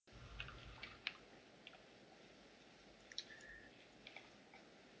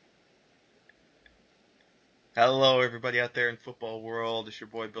Hello, everybody out there in football world. It's your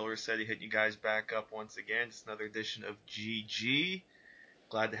boy Bill Rossetti hitting you guys back up once again. It's another edition of GG.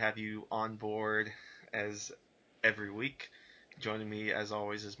 Glad to have you on board as every week. Joining me, as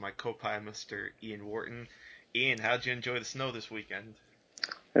always, is my co-pilot, Mr. Ian Wharton. Ian, how'd you enjoy the snow this weekend?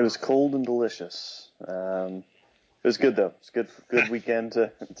 It was cold and delicious. It was good though. It's good weekend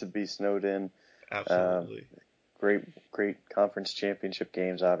to be snowed in. Uh, Absolutely. great conference championship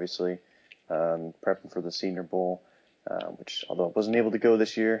games, obviously. Prepping for the Senior Bowl, which although I wasn't able to go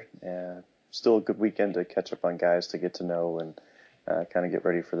this year, still a good weekend to catch up on guys to get to know and kind of get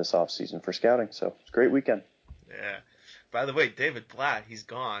ready for this off season for scouting. So it's a great weekend. Yeah. By the way, David Blatt, he's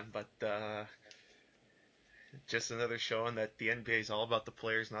gone, but just another showing that the NBA is all about the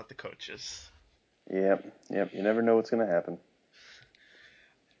players, not the coaches. Yep. You never know what's gonna happen.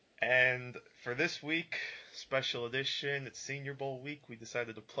 And for this week, special edition, it's Senior Bowl week. We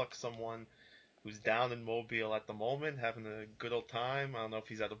decided to pluck someone who's down in Mobile at the moment, having a good old time. I don't know if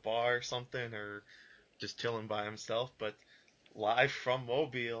he's at a bar or something or just chilling by himself, but live from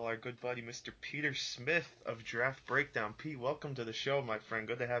Mobile, our good buddy Mr. Peter Smith of Draft Breakdown. Pete, welcome to the show, my friend.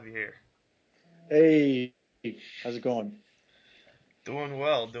 Good to have you here. Hey, how's it going? Doing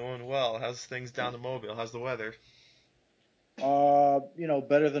well, doing well. How's things down in Mobile? How's the weather?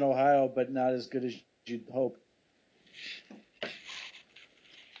 Better than Ohio, but not as good as you'd hope.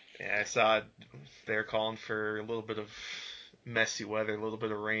 Yeah, I saw they're calling for a little bit of messy weather, a little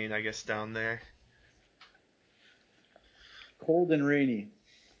bit of rain, I guess, down there. Cold and rainy.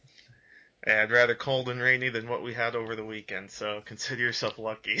 Yeah, I'd rather cold and rainy than what we had over the weekend, so consider yourself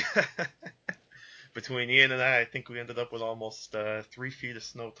lucky. Between Ian and I think we ended up with almost 3 feet of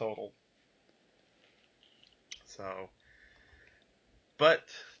snow total. So, but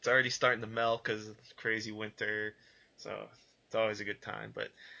it's already starting to melt because it's crazy winter, so it's always a good time. But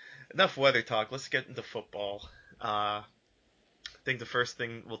enough weather talk. Let's get into football. I think the first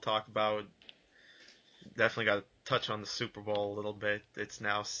thing we'll talk about, definitely got to touch on the Super Bowl a little bit. It's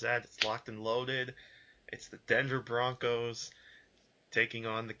now set. It's locked and loaded. It's the Denver Broncos taking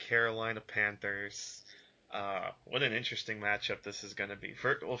on the Carolina Panthers. What an interesting matchup this is going to be.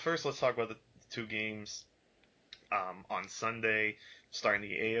 First, let's talk about the two games on Sunday. Starting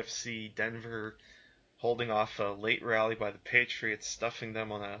the AFC, Denver holding off a late rally by the Patriots, stuffing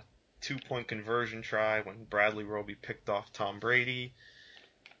them on a 2-point conversion try when Bradley Roby picked off Tom Brady.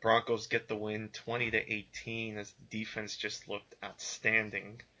 Broncos get the win 20-18 as the defense just looked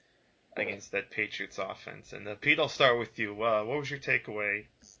outstanding against that Patriots offense. And Pete, I'll start with you. What was your takeaway?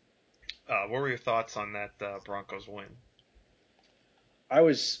 What were your thoughts on that Broncos win? I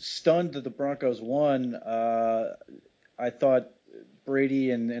was stunned that the Broncos won. I thought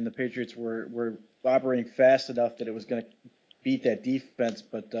Brady and the Patriots were operating fast enough that it was going to beat that defense,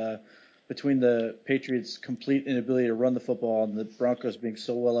 but between the Patriots' complete inability to run the football and the Broncos being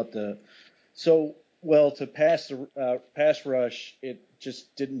so well to pass the pass rush, it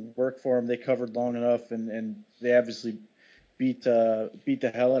just didn't work for them. They covered long enough, and they obviously beat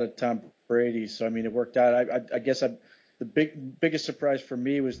the hell out of Tom Brady. So I mean, it worked out. I guess the biggest surprise for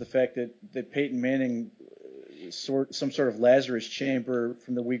me was the fact that Peyton Manning, some sort of Lazarus chamber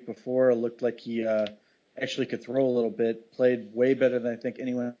from the week before, looked like he actually could throw a little bit. Played way better than I think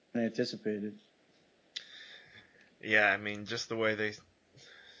anyone anticipated. Yeah, I mean, just the way they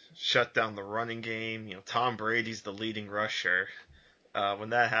shut down the running game. Tom Brady's the leading rusher. When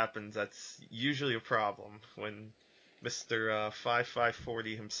that happens, that's usually a problem. When Mr.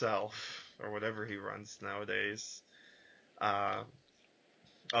 5540 himself, or whatever he runs nowadays. Uh,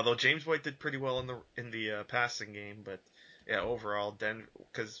 Although James White did pretty well in the passing game, but yeah, overall Denver,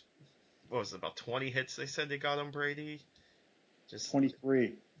 because what was it, about 20 hits they said they got on Brady. Just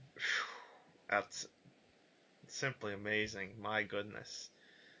 23. that's simply amazing. My goodness.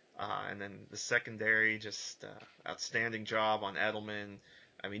 And then the secondary, just outstanding job on Edelman.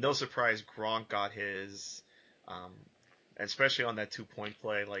 I mean, no surprise Gronk got his, um, especially on that 2-point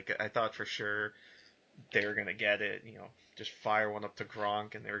play. Like I thought for sure they were gonna get it. Just fire one up to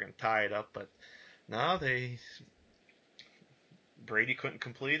Gronk and they were gonna tie it up. But no, Brady couldn't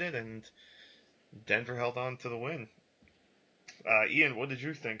complete it, and Denver held on to the win. Ian, what did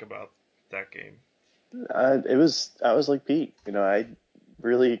you think about that game? I was like Pete. I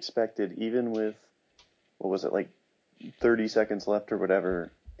really expected, even with what was it, like 30 seconds left or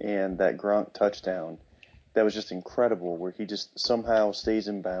whatever, and that Gronk touchdown, that was just incredible, where he just somehow stays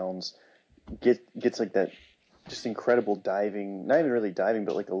in bounds, gets like that just incredible diving, not even really diving,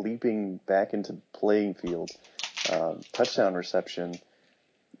 but like a leaping back into the playing field, touchdown reception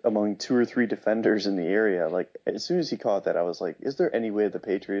among two or three defenders in the area. Like, as soon as he caught that, I was like, is there any way the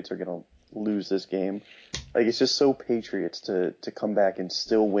Patriots are going to lose this game? Like it's just so Patriots to come back and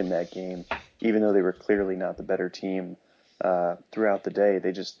still win that game, even though they were clearly not the better team throughout the day.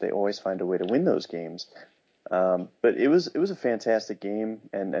 They always find a way to win those games. But it was a fantastic game,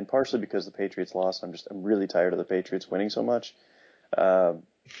 and partially because the Patriots lost, I'm really tired of the Patriots winning so much.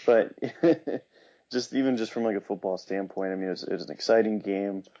 But just from like a football standpoint, I mean, it was an exciting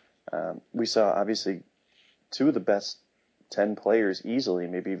game. We saw obviously two of the best 10 players easily,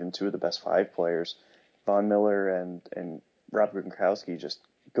 maybe even two of the best 5 players, Von Miller and Rob Gronkowski, just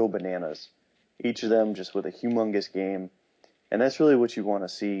go bananas. Each of them just with a humongous game, and that's really what you want to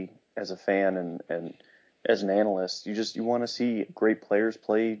see as a fan and as an analyst. You want to see great players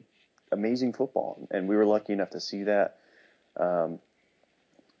play amazing football, and we were lucky enough to see that. Um,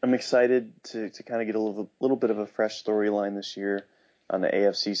 I'm excited to kind of get a little bit of a fresh storyline this year on the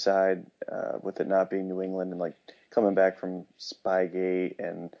AFC side, with it not being New England and like coming back from Spygate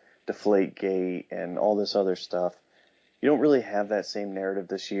and Deflategate and all this other stuff. You don't really have that same narrative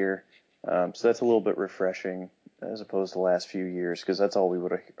this year, so that's a little bit refreshing as opposed to the last few years, because that's all we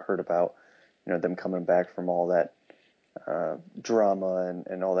would have heard about. Them coming back from all that drama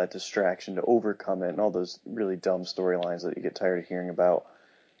and all that distraction to overcome it, and all those really dumb storylines that you get tired of hearing about.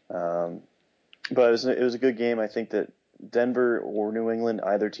 But it was a good game. I think that Denver or New England,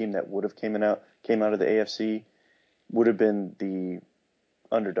 either team that would have came out of the AFC, would have been the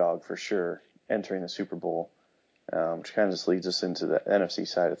underdog for sure entering the Super Bowl, which kind of just leads us into the NFC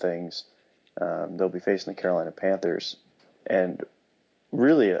side of things. They'll be facing the Carolina Panthers, and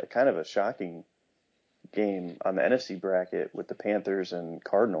really kind of a shocking game on the NFC bracket with the Panthers and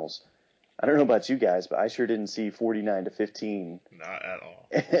Cardinals. I don't know about you guys, but I sure didn't see 49-15 Not at all.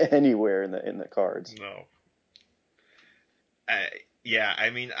 anywhere in the cards. No. Yeah, I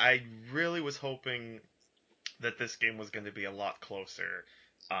mean, I really was hoping that this game was going to be a lot closer.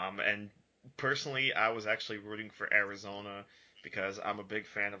 And personally, I was actually rooting for Arizona because I'm a big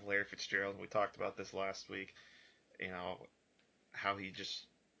fan of Larry Fitzgerald. We talked about this last week. You know, how he just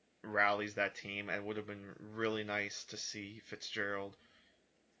rallies that team, and it would have been really nice to see Fitzgerald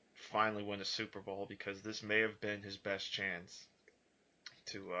finally win a Super Bowl, because this may have been his best chance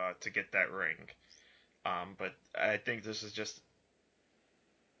to get that ring. But I think this is just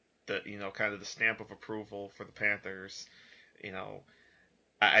the kind of the stamp of approval for the Panthers. You know,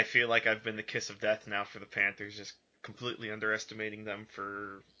 I feel like I've been the kiss of death now for the Panthers, just completely underestimating them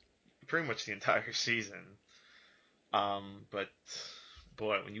for pretty much the entire season. But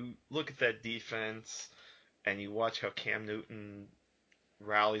boy, when you look at that defense and you watch how Cam Newton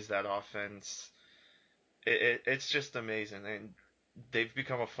rallies that offense, it's just amazing. And they've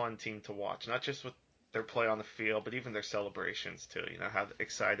become a fun team to watch, not just with their play on the field, but even their celebrations too. You know how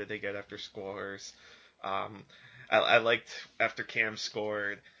excited they get after scores. Um, I liked after Cam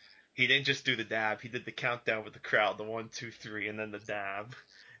scored, he didn't just do the dab; he did the countdown with the crowd, the 1, 2, 3, and then the dab.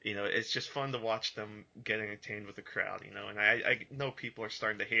 It's just fun to watch them get entertained with the crowd. And I know people are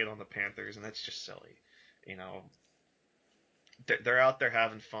starting to hate on the Panthers, and that's just silly. You know, they're out there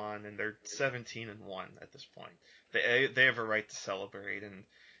having fun, and they're 17-1 at this point. They have a right to celebrate and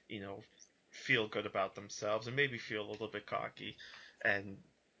you know feel good about themselves, and maybe feel a little bit cocky, and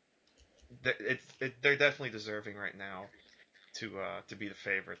they're definitely deserving right now to be the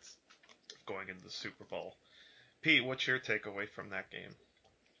favorites going into the Super Bowl. Pete, what's your takeaway from that game?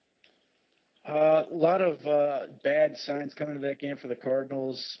 A lot of bad signs coming to that game for the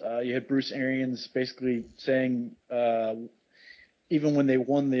Cardinals. You had Bruce Arians basically saying, even when they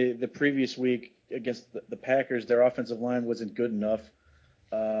won the previous week against the Packers, their offensive line wasn't good enough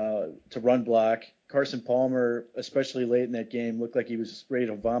to run block. Carson Palmer, especially late in that game, looked like he was ready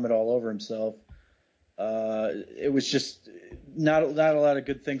to vomit all over himself. It was just not a lot of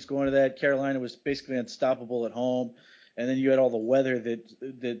good things going to that. Carolina was basically unstoppable at home, and then you had all the weather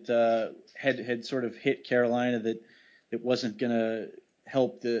that had sort of hit Carolina that it wasn't going to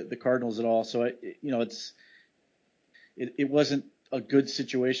help the Cardinals at all. So it wasn't a good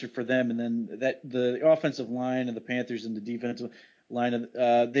situation for them. And then the offensive line and the Panthers and the defensive line,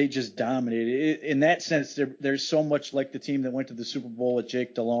 they just dominated. In that sense, they're so much like the team that went to the Super Bowl with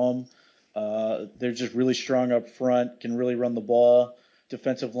Jake Delhomme. They're just really strong up front, can really run the ball.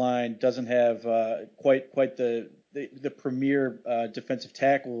 Defensive line doesn't have quite the premier defensive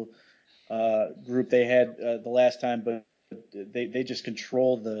tackle group they had the last time, but they just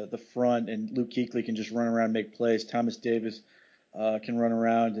control the front, and Luke Kuechly can just run around and make plays. Thomas Davis can run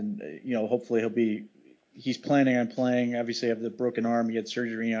around, and hopefully he's planning on playing. Obviously, have the broken arm he had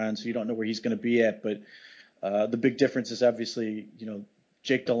surgery on, so you don't know where he's going to be at. But the big difference is obviously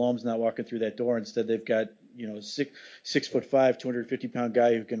Jake Delhomme's not walking through that door. Instead, they've got 6'5", 250-pound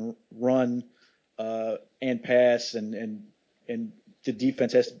guy who can run and pass, and the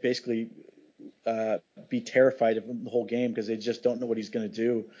defense has to basically be terrified of him the whole game because they just don't know what he's going to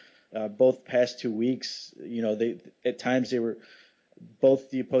do. Both past 2 weeks, they at times they were both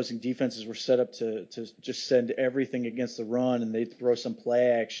the opposing defenses were set up to just send everything against the run, and they'd throw some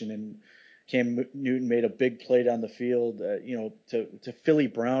play action, and Cam Newton made a big play down the field, to Philly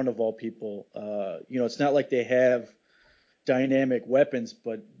Brown of all people. It's not like they have dynamic weapons,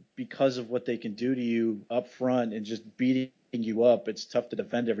 but because of what they can do to you up front and just beating you up, it's tough to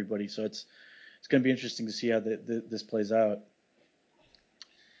defend everybody. So it's going to be interesting to see how this plays out.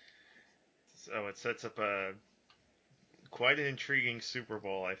 So it sets up quite an intriguing Super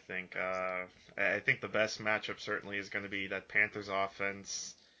Bowl, I think. I think the best matchup certainly is going to be that Panthers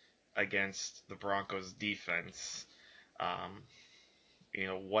offense against the Broncos defense. Um,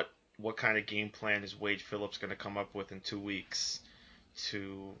 what kind of game plan is Wade Phillips going to come up with in 2 weeks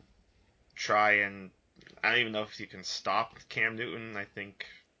to try and, I don't even know if you can stop Cam Newton. I think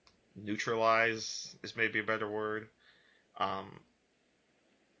neutralize is maybe a better word. Um,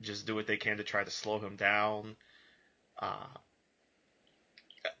 just do what they can to try to slow him down. Uh,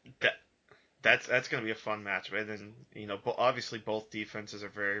 that that's going to be a fun matchup. And then obviously both defenses are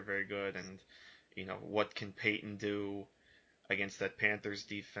very very good, and what can Peyton do against that Panthers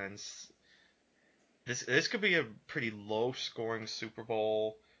defense? This could be a pretty low scoring Super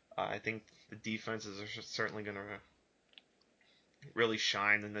Bowl. I think the defenses are certainly going to really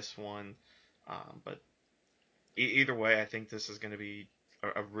shine in this one. But either way, I think this is going to be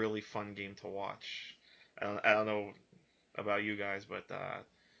a really fun game to watch. I don't know about you guys, but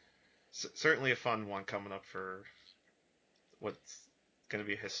certainly a fun one coming up for what's going to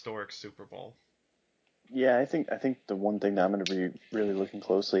be a historic Super Bowl. Yeah, I think the one thing that I'm going to be really looking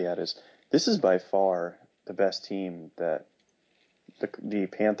closely at is this is by far the best team that the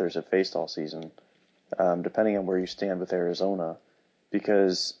Panthers have faced all season, depending on where you stand with Arizona,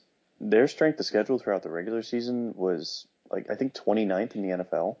 because their strength of schedule throughout the regular season was like I think 29th in the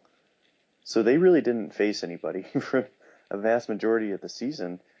NFL. So they really didn't face anybody for a vast majority of the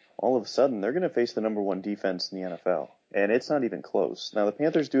season. All of a sudden, they're going to face the number one defense in the NFL, and it's not even close. Now, the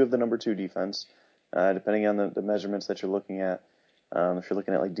Panthers do have the number two defense, depending on the measurements that you're looking at. If you're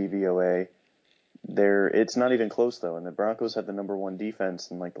looking at like DVOA, it's not even close though. And the Broncos have the number one defense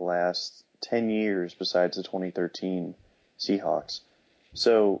in like the last 10 years, besides the 2013 Seahawks.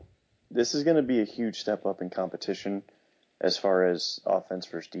 So this is going to be a huge step up in competition as far as offense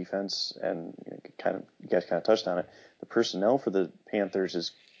versus defense, and you guys kind of touched on it. The personnel for the Panthers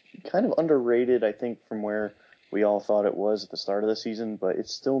is kind of underrated, I think, from where we all thought it was at the start of the season, but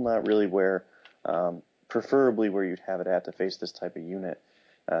it's still not really where, preferably where you'd have it at to face this type of unit,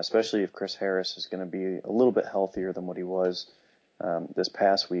 especially if Chris Harris is going to be a little bit healthier than what he was this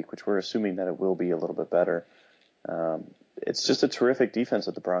past week, which we're assuming that it will be a little bit better. It's just a terrific defense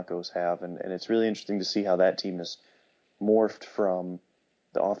that the Broncos have, and it's really interesting to see how that team is morphed from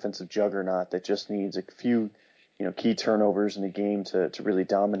the offensive juggernaut that just needs a few, key turnovers in a game to really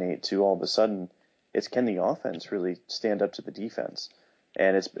dominate, to all of a sudden it's can the offense really stand up to the defense?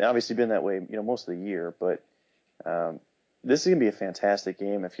 And it's obviously been that way, most of the year, but this is going to be a fantastic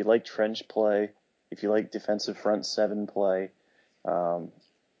game. If you like trench play, if you like defensive front seven play,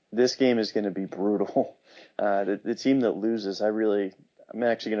 this game is going to be brutal. The team that loses, I'm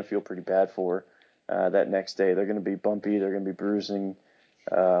actually going to feel pretty bad for that next day. They're going to be bumpy. They're going to be bruising.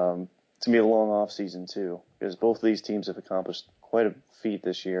 It's going to be a long off season too, because both of these teams have accomplished quite a feat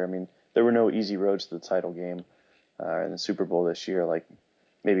this year. I mean, there were no easy roads to the title game in the Super Bowl this year, like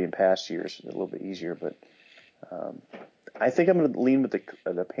maybe in past years, a little bit easier. But I think I'm going to lean with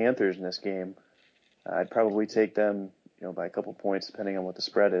the Panthers in this game. I'd probably take them, by a couple points, depending on what the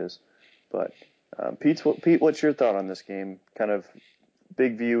spread is. But Pete, what's your thought on this game? Kind of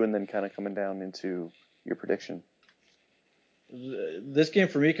big view, and then kind of coming down into your prediction. This game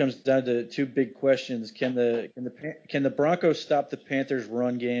for me comes down to two big questions: Can the Broncos stop the Panthers'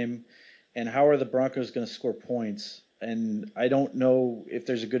 run game, and how are the Broncos going to score points? And I don't know if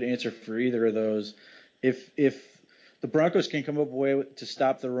there's a good answer for either of those. If the Broncos can come up with a way to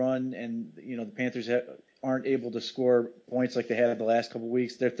stop the run, and the Panthers aren't able to score points like they had the last couple of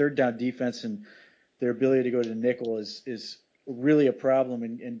weeks, their third down defense and their ability to go to the nickel is really a problem,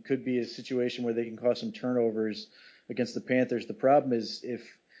 and could be a situation where they can cause some turnovers against the Panthers. The problem is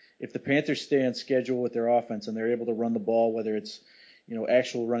if the Panthers stay on schedule with their offense and they're able to run the ball, whether it's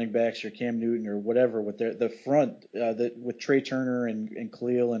actual running backs or Cam Newton or whatever, with the front with Trey Turner and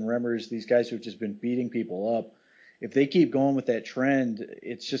Khalil and Remmers, these guys who've just been beating people up. If they keep going with that trend,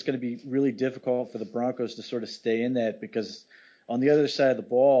 it's just going to be really difficult for the Broncos to sort of stay in that, because on the other side of the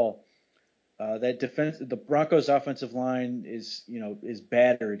ball, That defense, the Broncos' offensive line is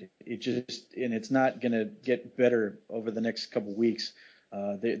battered. It's not going to get better over the next couple weeks.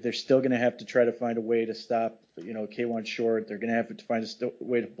 They're still going to have to try to find a way to stop, K'Wan Short. They're going to have to find a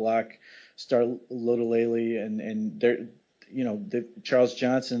way to block Star Lotulelei and the Charles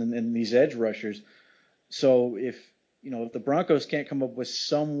Johnson and these edge rushers. So if the Broncos can't come up with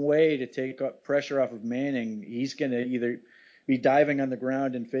some way to take pressure off of Manning, he's going to either be diving on the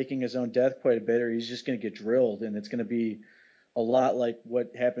ground and faking his own death quite a bit, or he's just going to get drilled, and it's going to be a lot like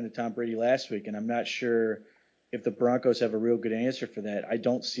what happened to Tom Brady last week. And I'm not sure if the Broncos have a real good answer for that. I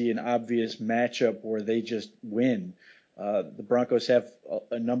don't see an obvious matchup where they just win. The Broncos have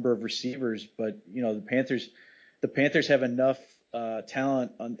a number of receivers, but the Panthers have enough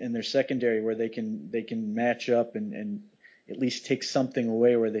talent in their secondary where they can match up and at least take something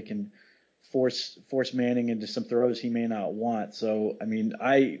away where they can force Manning into some throws he may not want. So I mean,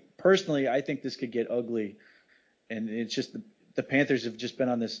 I think this could get ugly, and it's just the Panthers have just been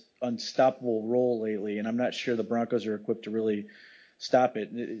on this unstoppable roll lately, and I'm not sure the Broncos are equipped to really stop it.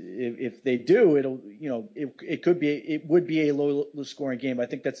 If they do, it would be a low scoring game. I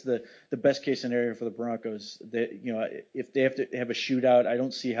think that's the best case scenario for the Broncos. That if they have to have a shootout, I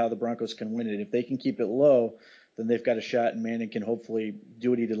don't see how the Broncos can win it. If they can keep it low, then they've got a shot, and Manning can hopefully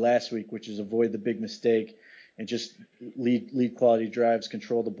do what he did last week, which is avoid the big mistake and just lead quality drives,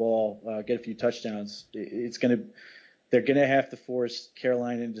 control the ball, get a few touchdowns. They're gonna have to force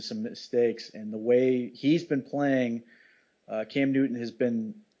Carolina into some mistakes, and the way he's been playing. Cam Newton has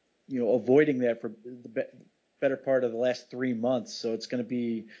been, avoiding that for the better part of the last 3 months. So it's going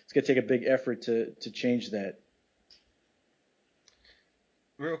to take a big effort to change that.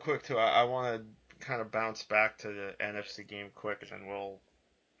 Real quick too, I want to kind of bounce back to the NFC game quick, and then we'll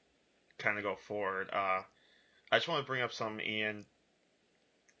kind of go forward. I just want to bring up something, Ian.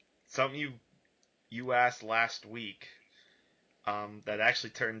 Something you asked last week, that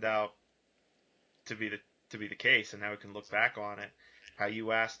actually turned out to be the case, and now we can look back on it. How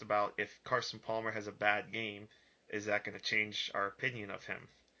you asked about if Carson Palmer has a bad game, is that going to change our opinion of him?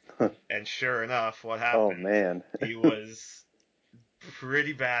 And sure enough, what happened? Oh man, he was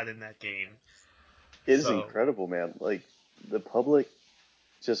pretty bad in that game. It is incredible, man. Like the public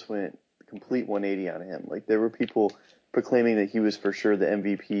just went complete 180 on him. Like there were people proclaiming that he was for sure the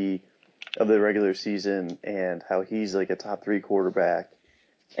MVP of the regular season and how he's like a top 3 quarterback.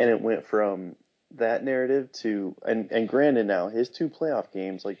 And it went from that narrative to, and granted now, his 2 playoff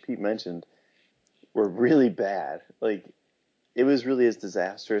games, like Pete mentioned, were really bad. Like, it was really as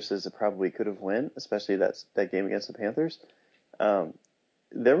disastrous as it probably could have went, especially that game against the Panthers.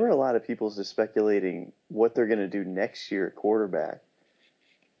 There were a lot of people just speculating what they're going to do next year at quarterback.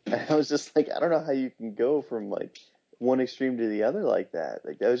 And I was just like, I don't know how you can go from like one extreme to the other like that.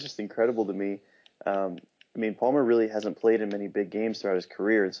 Like, that was just incredible to me. I mean, Palmer really hasn't played in many big games throughout his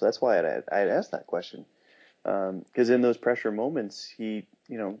career, and so that's why I had asked that question. Because in those pressure moments, the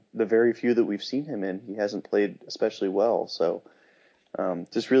very few that we've seen him in, he hasn't played especially well. So,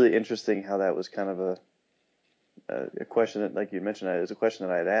 just really interesting how that was kind of a question that, like you mentioned, it was a question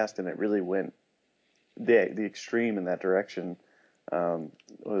that I had asked, and it really went the extreme in that direction. What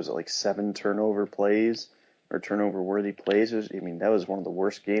was it, like 7 turnover plays or turnover worthy plays? That was one of the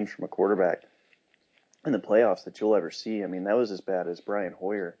worst games from a quarterback in the playoffs that you'll ever see. I mean, that was as bad as Brian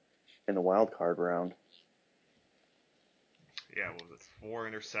Hoyer in the wild card round. Yeah, well, it's 4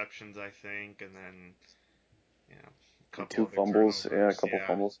 interceptions, I think, and then a couple 2 fumbles, turnovers. a couple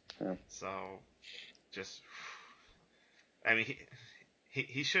fumbles. Yeah. So, just, I mean,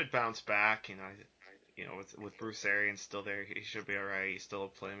 he should bounce back. With Bruce Arians still there, he should be all right. He still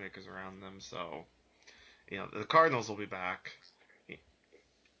have playmakers around them, so the Cardinals will be back.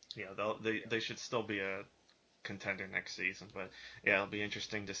 They should still be a contender next season, but yeah, it'll be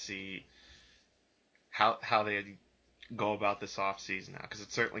interesting to see how they go about this off season now, because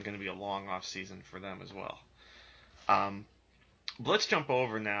it's certainly going to be a long off season for them as well. But let's jump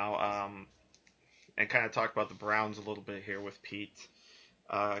over now, and kind of talk about the Browns a little bit here with Pete,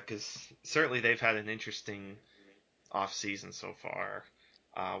 because certainly they've had an interesting off season so far.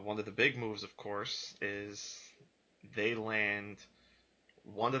 One of the big moves, of course, is they land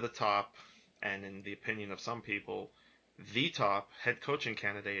one of the top, and in the opinion of some people, the top head coaching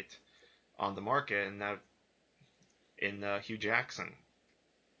candidate on the market, and that in Hugh Jackson.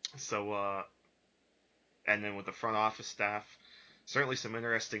 So, and then with the front office staff, certainly some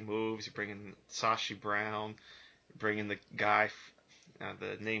interesting moves. You bring in Sashi Brown, bring in the guy,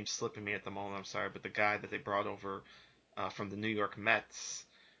 the name's slipping me at the moment, I'm sorry, but the guy that they brought over from the New York Mets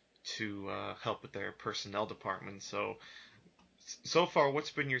to help with their personnel department. So So far,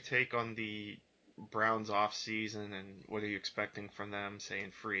 what's been your take on the Browns off season, and what are you expecting from them, say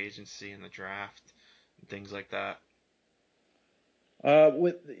in free agency and the draft, and things like that?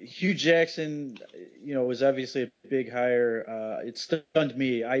 With Hugh Jackson, was obviously a big hire. It stunned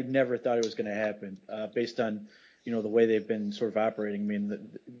me. I never thought it was going to happen, based on, the way they've been sort of operating. I mean,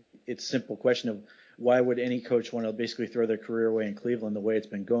 it's a simple question of why would any coach want to basically throw their career away in Cleveland the way it's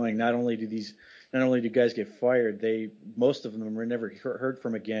been going? Not only do guys get fired, most of them were never heard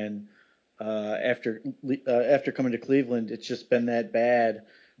from again. After coming to Cleveland, it's just been that bad.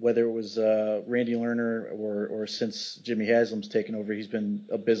 Whether it was Randy Lerner or since Jimmy Haslam's taken over, he's been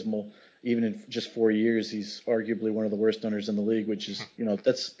abysmal. Even in just 4 years, he's arguably one of the worst owners in the league, which is,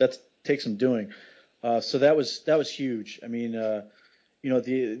 that's takes some doing. So that was huge. I mean, the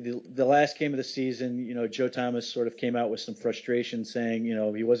last game of the season, Joe Thomas sort of came out with some frustration, saying,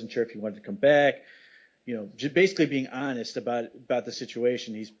 he wasn't sure if he wanted to come back. Just basically being honest about the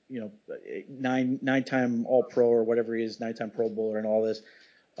situation. He's, nine-time All-Pro or whatever he is, 9-time Pro Bowler and all this.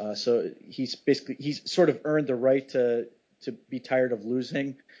 So he's sort of earned the right to be tired of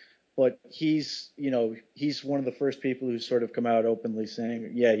losing, but he's one of the first people who sort of come out openly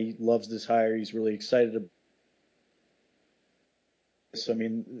saying, yeah, he loves this hire. He's really excited about this. I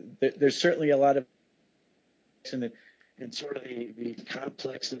mean, there's certainly a lot of and sort of the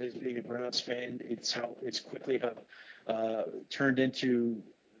complex of being a Browns fan. It's quickly turned into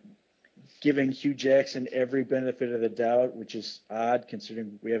giving Hugh Jackson every benefit of the doubt, which is odd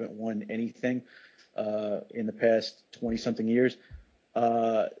considering we haven't won anything in the past 20-something years.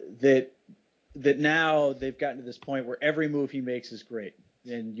 That now they've gotten to this point where every move he makes is great,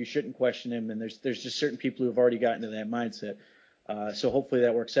 and you shouldn't question him. And there's just certain people who have already gotten to that mindset. So hopefully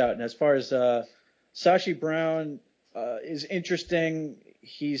that works out. And as far as Sashi Brown is interesting,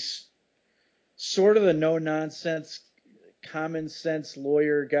 he's sort of the no-nonsense, common sense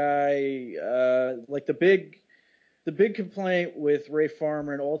lawyer guy. Like the big complaint with Ray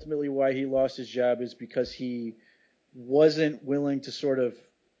Farmer and ultimately why he lost his job is because he wasn't willing to sort of,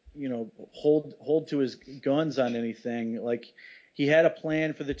 hold to his guns on anything. Like he had a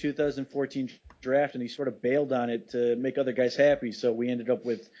plan for the 2014 draft and he sort of bailed on it to make other guys happy. So we ended up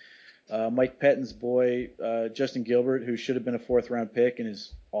with Mike Pettine's boy, Justin Gilbert, who should have been a 4th-round pick and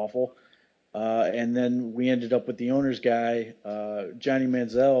is awful. And then we ended up with the owner's guy, Johnny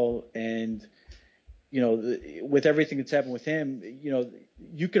Manziel, and with everything that's happened with him,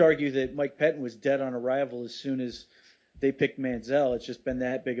 you could argue that Mike Pettine was dead on arrival as soon as they picked Manziel. It's just been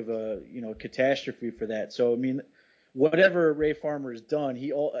that big of a catastrophe for that. So I mean, whatever Ray Farmer has done,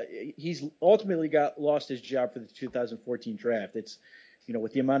 he's ultimately lost his job for the 2014 draft. It's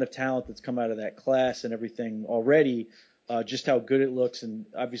with the amount of talent that's come out of that class and everything already. Just how good it looks, and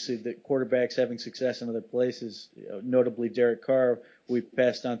obviously the quarterbacks having success in other places, notably Derek Carr, who we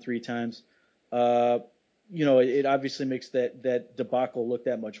passed on 3 times. It obviously makes that debacle look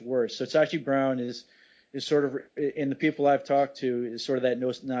that much worse. So Sashi Brown is sort of, in the people I've talked to, is sort of that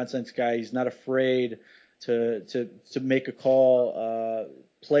no nonsense guy. He's not afraid to make a call.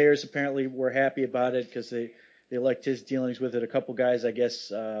 Players apparently were happy about it because they liked his dealings with it. A couple guys, I guess,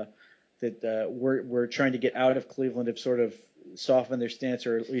 that we're trying to get out of Cleveland have sort of softened their stance,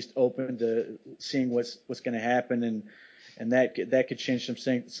 or at least open to seeing what's going to happen, and that could change some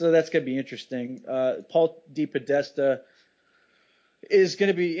things. So that's going to be interesting. Paul DePodesta is going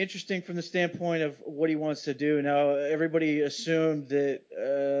to be interesting from the standpoint of what he wants to do. Now, everybody assumed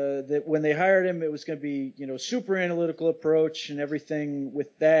that when they hired him, it was going to be super analytical approach and everything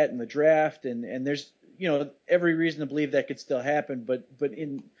with that and the draft, and there's every reason to believe that could still happen, but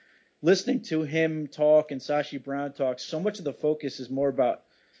in listening to him talk and Sashi Brown talk, so much of the focus is more about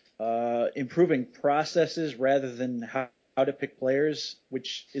improving processes rather than how to pick players,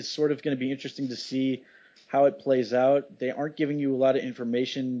 which is sort of going to be interesting to see how it plays out. They aren't giving you a lot of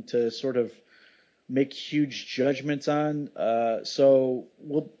information to sort of make huge judgments on. I'm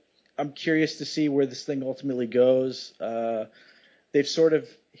curious to see where this thing ultimately goes. They've sort of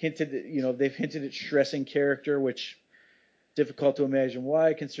hinted at stressing character, which difficult to imagine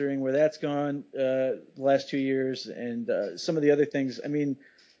why, considering where that's gone the last 2 years and some of the other things. I mean,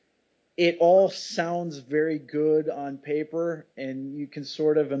 it all sounds very good on paper, and you can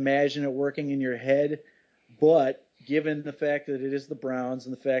sort of imagine it working in your head. But given the fact that it is the Browns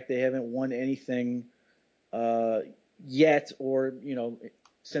and the fact they haven't won anything yet, or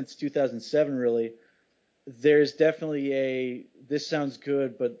since 2007, really, there's definitely this sounds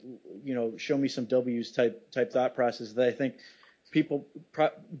good, but show me some W's type thought process that I think people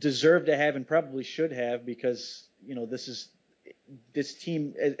deserve to have and probably should have, because this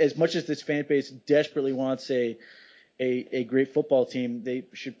team, as much as this fan base desperately wants a a great football team, they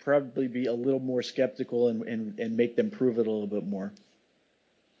should probably be a little more skeptical and make them prove it a little bit more.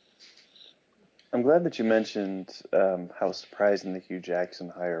 I'm glad that you mentioned how surprising the Hugh Jackson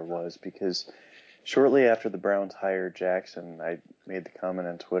hire was, because shortly after the Browns hired Jackson, I made the comment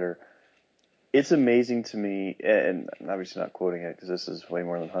on Twitter. It's amazing to me, and I'm obviously not quoting it because this is way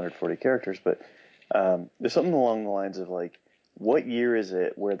more than 140 characters, but there's something along the lines of like, what year is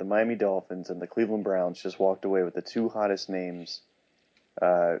it where the Miami Dolphins and the Cleveland Browns just walked away with the two hottest names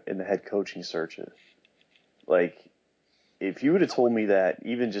in the head coaching searches? Like, if you would have told me that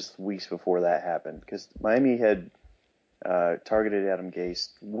even just weeks before that happened, because Miami had targeted Adam Gase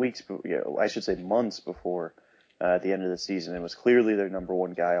I should say months before the end of the season. It was clearly their number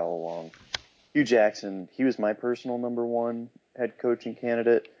one guy all along. Hugh Jackson, he was my personal number one head coaching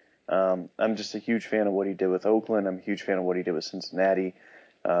candidate. I'm just a huge fan of what he did with Oakland. I'm a huge fan of what he did with Cincinnati.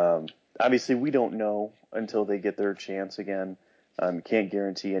 Obviously, we don't know until they get their chance again. Can't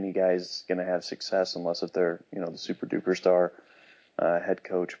guarantee any guy's going to have success unless if they're, the super duper star head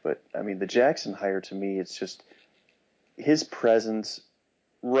coach. But I mean, the Jackson hire, to me, it's just his presence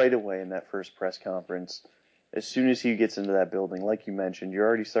right away in that first press conference. As soon as he gets into that building, like you mentioned, you're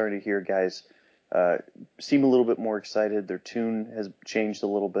already starting to hear guys seem a little bit more excited. Their tune has changed a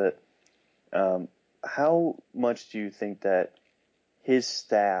little bit. How much do you think that his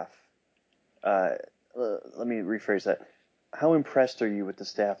staff, let me rephrase that, how impressed are you with the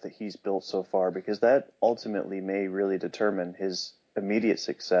staff that he's built so far? Because that ultimately may really determine his immediate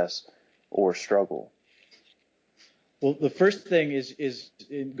success or struggle. Well, the first thing is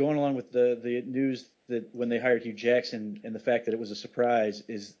going along with the news that when they hired Hugh Jackson and the fact that it was a surprise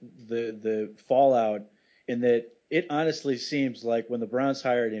is the fallout, in that it honestly seems like when the Browns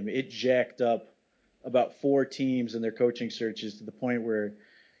hired him, it jacked up about 4 teams in their coaching searches to the point where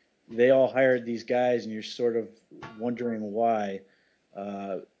they all hired these guys, and you're sort of wondering why.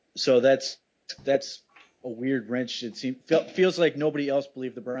 So that's a weird wrench. It feels like nobody else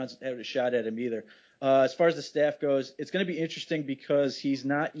believed the Browns had a shot at him either. As far as the staff goes, it's going to be interesting because he's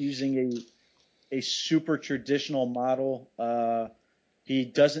not using a super traditional model. He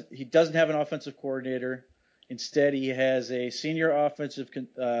doesn't have an offensive coordinator. Instead, he has a senior offensive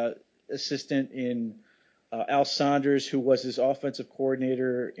assistant in Al Saunders, who was his offensive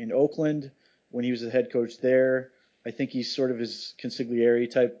coordinator in Oakland when he was the head coach there. I think he's sort of his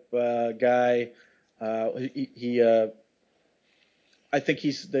consigliere type guy. I think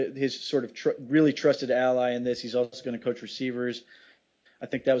he's his sort of really trusted ally in this. He's also going to coach receivers. I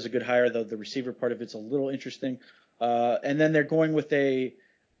think that was a good hire, though the receiver part of it's a little interesting. And then they're going with a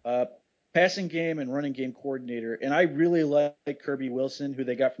passing game and running game coordinator. And I really like Kirby Wilson, who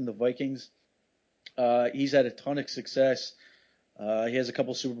they got from the Vikings. He's had a ton of success. He has a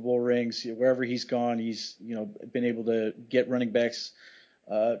couple Super Bowl rings. Wherever he's gone, he's been able to get running backs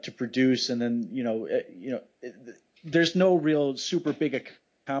to produce. And then there's no real super big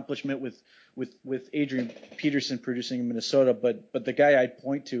accomplishment with Adrian Peterson producing in Minnesota, but the guy I'd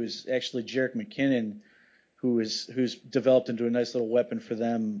point to is actually Jerick McKinnon, who's developed into a nice little weapon for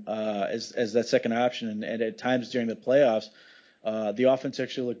them as that second option. And at times during the playoffs, the offense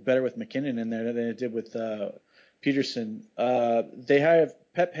actually looked better with McKinnon in there than it did with Peterson. They have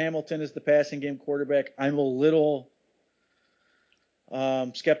Pep Hamilton as the passing game quarterback. I'm a little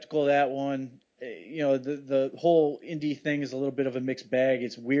skeptical of that one. The whole Indy thing is a little bit of a mixed bag.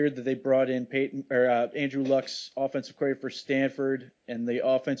 It's weird that they brought in Andrew Luck's offensive coordinator for Stanford, and the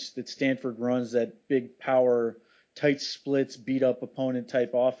offense that Stanford runs, that big power, tight splits, beat up opponent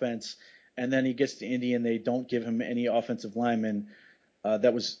type offense, and then he gets to Indy and they don't give him any offensive linemen.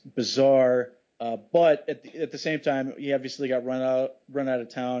 That was bizarre. But at the same time, he obviously got run out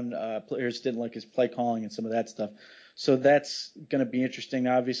of town. Players didn't like his play calling and some of that stuff. So that's going to be interesting.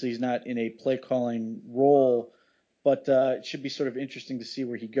 Obviously, he's not in a play calling role, but it should be sort of interesting to see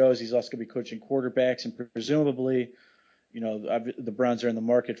where he goes. He's also going to be coaching quarterbacks, and presumably, the Browns are in the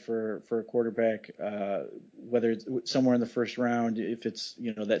market for a quarterback, whether it's somewhere in the first round, if it's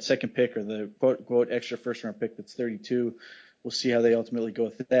that second pick or the quote extra first round pick that's 32. We'll see how they ultimately go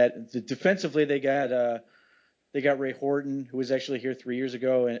with that. Defensively, they got Ray Horton, who was actually here 3 years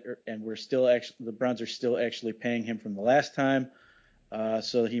ago, and the Browns are still actually paying him from the last time,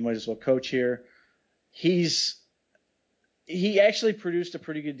 so he might as well coach here. He actually produced a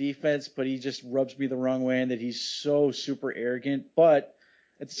pretty good defense, but he just rubs me the wrong way in that he's so super arrogant. But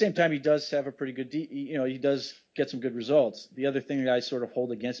at the same time, he does have a pretty good, he does get some good results. The other thing that I sort of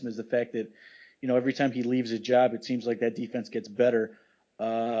hold against him is the fact that, every time he leaves a job, it seems like that defense gets better.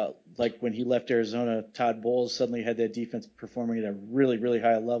 Like when he left Arizona, Todd Bowles suddenly had that defense performing at a really, really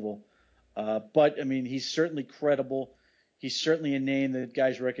high level. But I mean, he's certainly credible. He's certainly a name that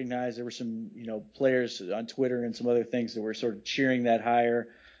guys recognize. There were some, players on Twitter and some other things that were sort of cheering that higher.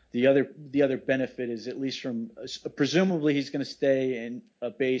 The other benefit is, at least from presumably, he's going to stay in a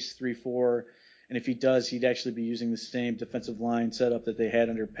base 3-4, and if he does, he'd actually be using the same defensive line setup that they had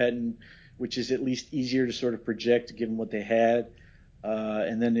under Pettin, which is at least easier to sort of project given what they had.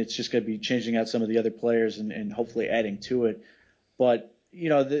 And then it's just going to be changing out some of the other players and hopefully adding to it. But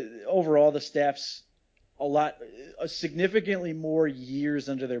overall, the staff's significantly more years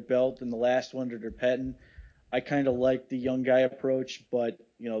under their belt than the last one under Pettin. I kind of like the young guy approach, but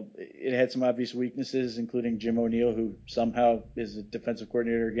it had some obvious weaknesses, including Jim O'Neill, who somehow is a defensive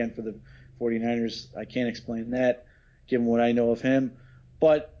coordinator again for the 49ers. I can't explain that, given what I know of him.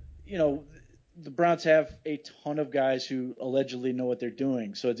 But the Browns have a ton of guys who allegedly know what they're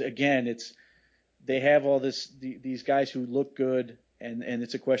doing. So they have all these guys who look good, and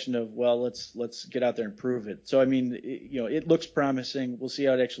it's a question of, well, let's get out there and prove it. So I mean, it looks promising. We'll see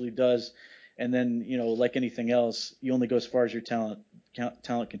how it actually does. And then, like anything else, you only go as far as your talent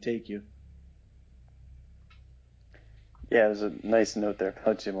can take you. Yeah, there's a nice note there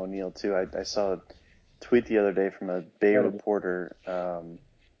about Jim O'Neill too. I saw a tweet the other day from a Bay reporter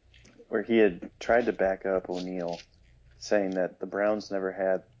where he had tried to back up O'Neill, saying that the Browns never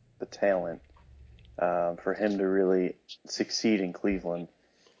had the talent for him to really succeed in Cleveland.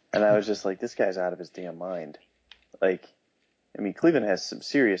 And I was just like, this guy's out of his damn mind. Like, I mean, Cleveland has some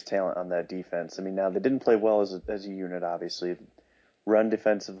serious talent on that defense. I mean, now they didn't play well as a unit, obviously. Run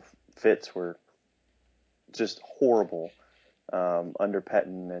defensive fits were just horrible under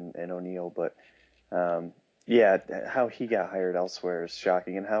Pettin and O'Neill. But, yeah, how he got hired elsewhere is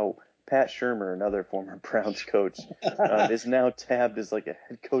shocking. And how Pat Shurmur, another former Browns coach, is now tabbed as like a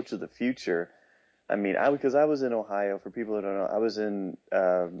head coach of the future. I mean, because I was in Ohio, for people who don't know, I was in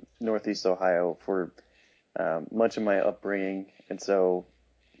Northeast Ohio for much of my upbringing, and so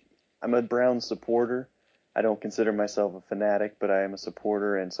I'm a Browns supporter. I don't consider myself a fanatic, but I am a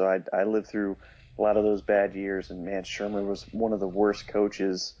supporter, and so I lived through a lot of those bad years, and man, Shurmur was one of the worst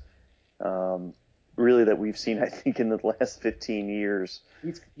coaches really that we've seen, I think, in the last 15 years.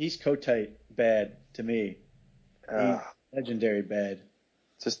 He's Kotite bad to me. He's legendary bad.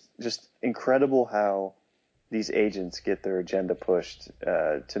 Just incredible how these agents get their agenda pushed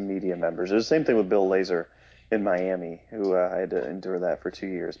to media members. It was the same thing with Bill Lazor in Miami, who I had to endure that for 2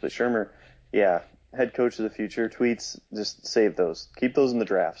 years. But Shurmur, yeah, head coach of the future. Tweets, just save those. Keep those in the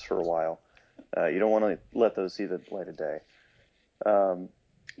drafts for a while. You don't want to let those see the light of day.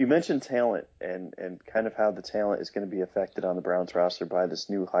 You mentioned talent and kind of how the talent is going to be affected on the Browns roster by this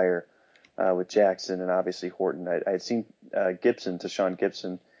new hire with Jackson and obviously Horton. I had seen Tashaun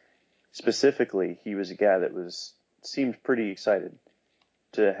Gibson specifically. He was a guy that seemed pretty excited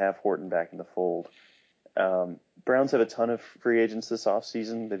to have Horton back in the fold. Browns have a ton of free agents this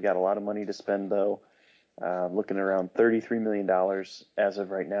offseason. They've got a lot of money to spend, though. Looking around $33 million as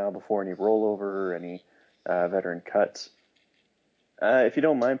of right now before any rollover or any veteran cuts. If you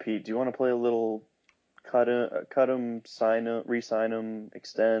don't mind, Pete, do you want to play a little cut him, re-sign him,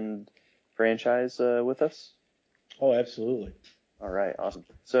 extend franchise with us? Oh, absolutely. All right, awesome.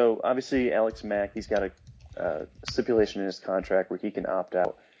 So obviously Alex Mack, he's got a stipulation in his contract where he can opt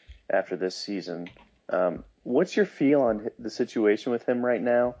out after this season. What's your feel on the situation with him right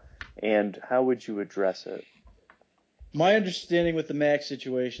now, and how would you address it? My understanding with the Max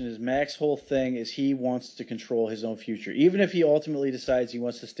situation is Max's whole thing is he wants to control his own future. Even if he ultimately decides he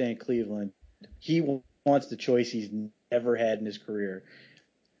wants to stay in Cleveland, he wants the choice he's never had in his career.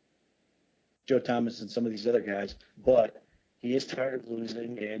 Joe Thomas and some of these other guys, but he is tired of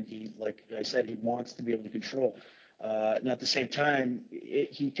losing, and he, like I said, he wants to be able to control. And at the same time,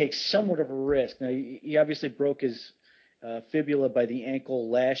 he takes somewhat of a risk. Now, he obviously broke his fibula by the ankle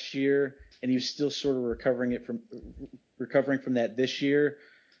last year, and he was still sort of recovering from that this year.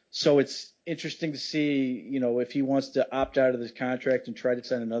 So it's interesting to see, if he wants to opt out of this contract and try to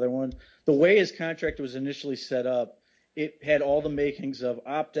sign another one. The way his contract was initially set up, it had all the makings of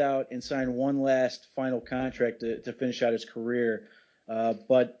opt out and sign one last final contract to finish out his career.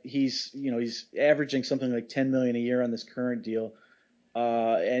 But he's averaging something like $10 million a year on this current deal.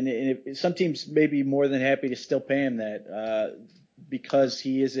 And some teams may be more than happy to still pay him that because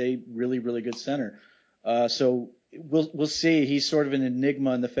he is a really, really good center. So we'll see. He's sort of an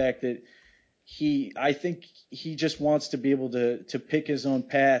enigma in the fact that I think he just wants to be able to pick his own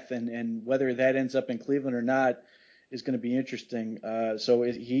path, and whether that ends up in Cleveland or not is going to be interesting. So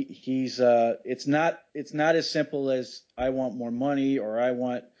it's not as simple as I want more money or I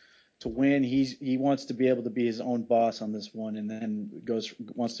want to win. He wants to be able to be his own boss on this one, and then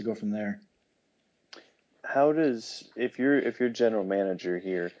wants to go from there. how does if you're general manager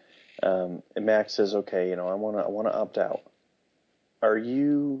here, and Max says, okay, I want to opt out. Are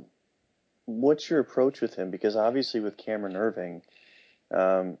you? What's your approach with him? Because obviously with Cameron Irving,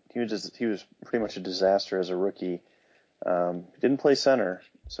 he was pretty much a disaster as a rookie. Didn't play center,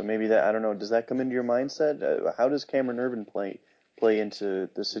 so maybe that I don't know. Does that come into your mindset? How does Cameron Irving play into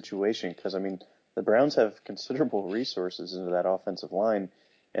the situation? Because I mean, the Browns have considerable resources into that offensive line,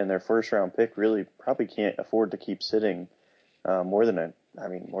 and their first round pick really probably can't afford to keep sitting more than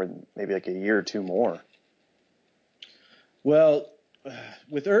maybe like a year or two more. Well,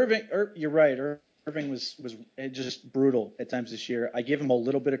 with Irving, you're right. Irving was just brutal at times this year. I give him a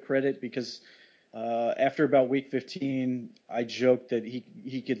little bit of credit because after about week 15, I joked that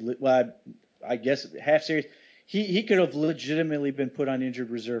he could. Well, I guess half serious. He could have legitimately been put on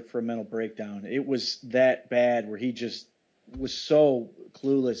injured reserve for a mental breakdown. It was that bad where he just was so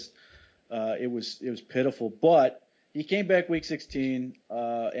clueless. It was pitiful. But he came back week 16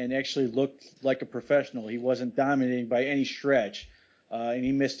 and actually looked like a professional. He wasn't dominating by any stretch, and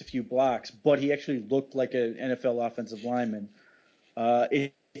he missed a few blocks, but he actually looked like an NFL offensive lineman.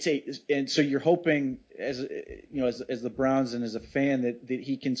 And so you're hoping as the Browns and as a fan that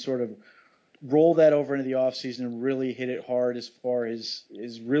he can sort of roll that over into the offseason and really hit it hard as far as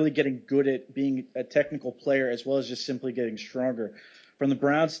really getting good at being a technical player as well as just simply getting stronger. From the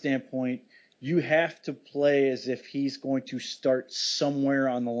Browns standpoint, you have to play as if he's going to start somewhere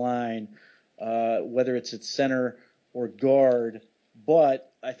on the line, whether it's at center or guard.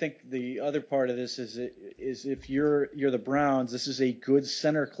 But I think the other part of this is if you're the Browns, this is a good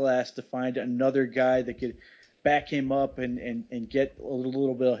center class to find another guy that could back him up and get a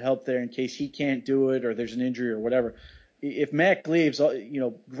little bit of help there in case he can't do it or there's an injury or whatever. If Mac leaves,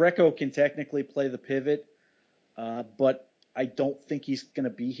 Greco can technically play the pivot, but I don't think he's going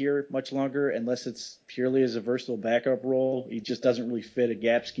to be here much longer unless it's purely as a versatile backup role. He just doesn't really fit a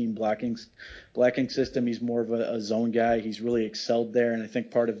gap scheme blocking system. He's more of a zone guy. He's really excelled there, and I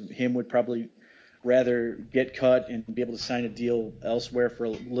think part of him would probably rather get cut and be able to sign a deal elsewhere for a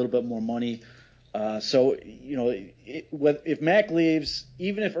little bit more money. If Mac leaves,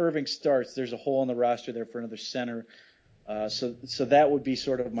 even if Irving starts, there's a hole in the roster there for another center. So that would be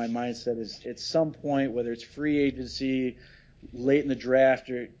sort of my mindset is at some point, whether it's free agency, late in the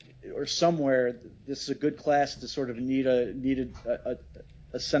draft or somewhere, this is a good class to sort of need a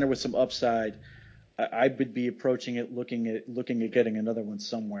center with some upside. I would be approaching it, looking at getting another one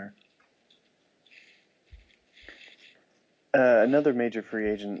somewhere. Another major free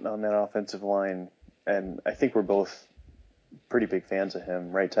agent on that offensive line, and I think we're both pretty big fans of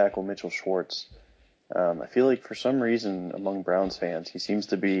him, right tackle Mitchell Schwartz. I feel like for some reason among Browns fans, he seems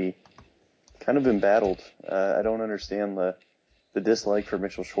to be kind of embattled. I don't understand the dislike for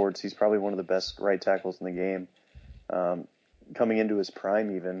Mitchell Schwartz. He's probably one of the best right tackles in the game. Coming into his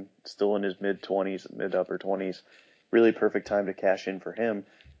prime even, still in his mid-20s, mid-upper 20s, really perfect time to cash in for him.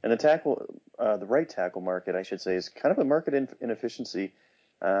 And the right tackle market, I should say, is kind of a market inefficiency.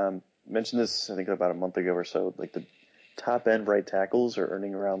 Mentioned this, I think, about a month ago or so. Like the top end right tackles are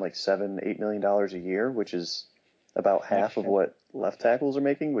earning around like $7-8 million a year, which is about half of what left tackles are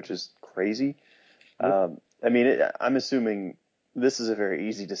making, which is crazy. Yep. I'm assuming this is a very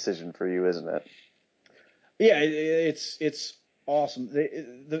easy decision for you, isn't it? Yeah, it's awesome.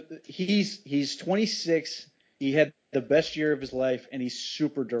 He's 26. He had the best year of his life, and he's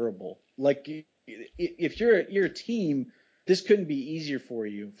super durable. Like if you're a team, this couldn't be easier for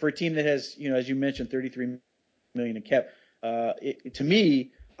you. For a team that has, as you mentioned, $33 million in cap. To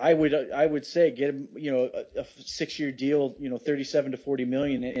me, I would say get him, a 6-year deal, 37 to 40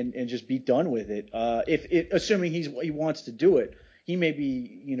 million, and just be done with it. Assuming he wants to do it, he may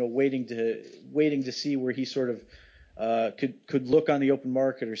be, waiting to see where he sort of could look on the open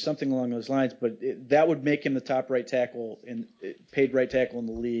market or something along those lines. But that would make him the top right tackle and paid right tackle in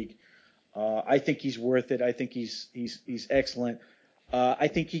the league. I think he's worth it. I think he's excellent. I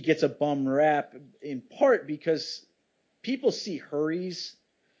think he gets a bum rap in part because people see hurries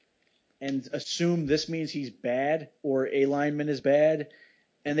and assume this means he's bad or a lineman is bad,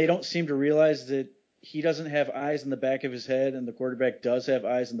 and they don't seem to realize that he doesn't have eyes in the back of his head and the quarterback does have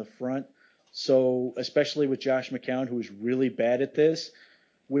eyes in the front. So especially with Josh McCown, who is really bad at this,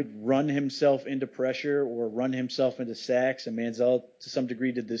 would run himself into pressure or run himself into sacks, and Manziel to some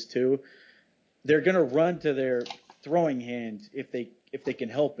degree did this too. They're going to run to their throwing hand if they can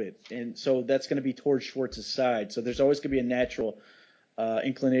help it, and so that's going to be towards Schwartz's side. So there's always going to be a natural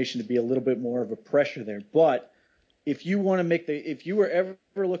inclination to be a little bit more of a pressure there. But if you were ever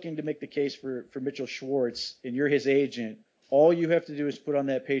looking to make the case for Mitchell Schwartz and you're his agent, all you have to do is put on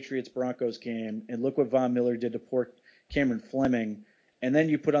that Patriots-Broncos game and look what Von Miller did to poor Cameron Fleming, and then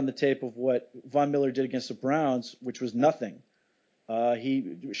you put on the tape of what Von Miller did against the Browns, which was nothing.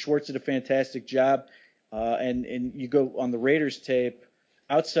 Schwartz did a fantastic job, and you go on the Raiders tape,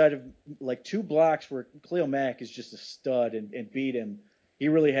 outside of like 2 blocks where Khalil Mack is just a stud and beat him. He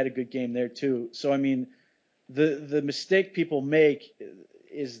really had a good game there too. So I mean, the mistake people make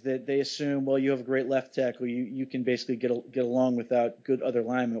is that they assume, well, you have a great left tackle, you can basically get along without good other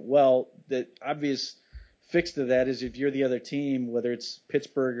linemen. Well, the obvious fix to that is if you're the other team, whether it's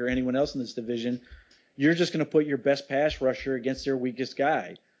Pittsburgh or anyone else in this division, you're just going to put your best pass rusher against their weakest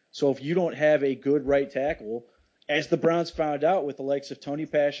guy. So if you don't have a good right tackle, as the Browns found out with the likes of Tony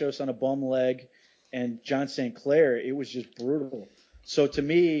Pashos on a bum leg and John St. Clair, it was just brutal. So to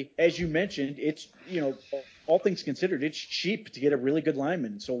me, as you mentioned, it's, all things considered, it's cheap to get a really good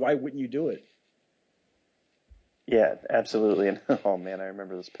lineman. So why wouldn't you do it? Yeah, absolutely. And oh man, I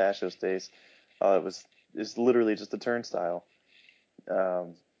remember those Pashos days. It's literally just a turnstile.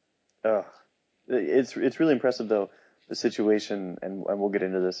 Um, ugh. It's really impressive though, the situation, and we'll get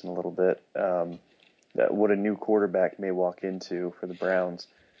into this in a little bit. That what a new quarterback may walk into for the Browns.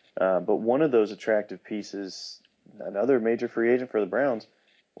 But one of those attractive pieces, another major free agent for the Browns,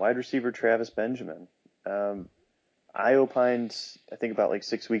 wide receiver Travis Benjamin. I opined, I think about like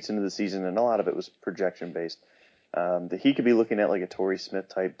 6 weeks into the season, and a lot of it was projection based, that he could be looking at like a Torrey Smith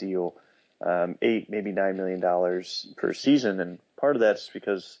type deal, $8, maybe $9 million per season. And part of that's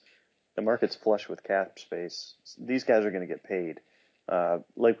because the market's flush with cap space. These guys are going to get paid,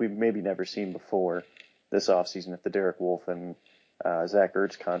 like we've maybe never seen before this offseason, if the Derek Wolfe and Zach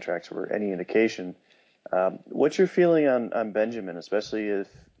Ertz contracts were any indication. What's your feeling on Benjamin, especially if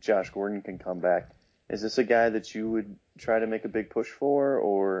Josh Gordon can come back? Is this a guy that you would try to make a big push for,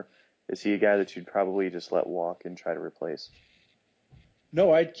 or is he a guy that you'd probably just let walk and try to replace?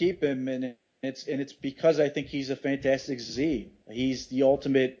 No, I'd keep him, and it's because I think he's a fantastic Z. He's the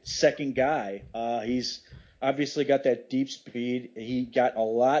ultimate second guy. He's obviously got that deep speed. He got a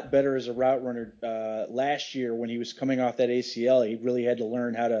lot better as a route runner last year when he was coming off that ACL. He really had to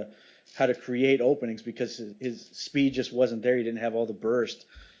learn how to create openings because his speed just wasn't there. He didn't have all the burst.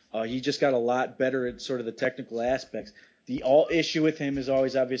 He just got a lot better at sort of the technical aspects. The all issue with him is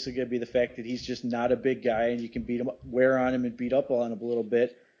always obviously going to be the fact that he's just not a big guy, and you can wear on him and beat up on him a little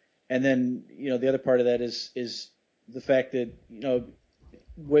bit. And then, the other part of that is the fact that,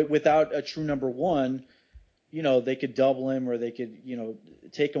 without a true number one, they could double him or they could,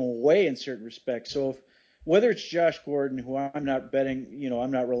 take him away in certain respects. So whether it's Josh Gordon, who I'm not betting,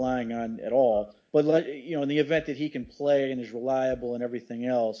 I'm not relying on at all, but in the event that he can play and is reliable and everything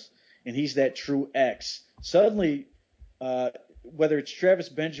else, and he's that true X, suddenly, whether it's Travis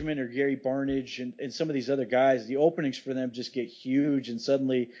Benjamin or Gary Barnidge and some of these other guys, the openings for them just get huge, and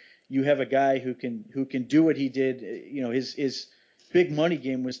suddenly you have a guy who can do what he did. His big money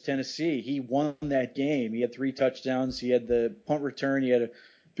game was Tennessee. He won that game. He had 3 touchdowns. He had the punt return. He had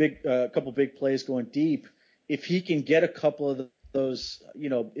a couple big plays going deep. If he can get a couple of those,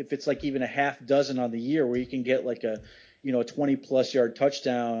 if it's like even a half dozen on the year where he can get like a 20+ yard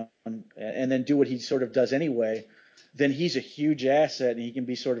touchdown and then do what he sort of does anyway, then he's a huge asset, and he can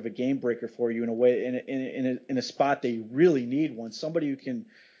be sort of a game breaker for you in a way, in a spot that you really need one. Somebody who can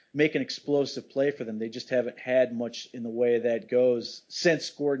make an explosive play for them. They just haven't had much in the way that goes since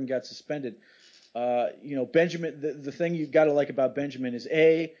Gordon got suspended. Benjamin, the thing you got to like about Benjamin is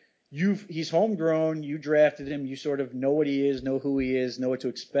he's homegrown. You drafted him. You sort of know what he is, know who he is, know what to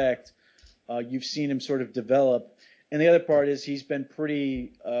expect. You've seen him sort of develop. And the other part is he's been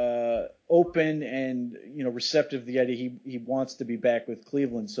pretty open and receptive to the idea he wants to be back with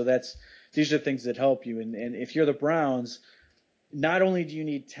Cleveland. So these are things that help you. And if you're the Browns, not only do you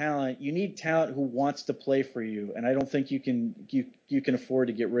need talent who wants to play for you. And I don't think you can afford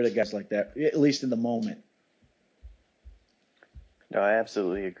to get rid of guys like that, at least in the moment. No, I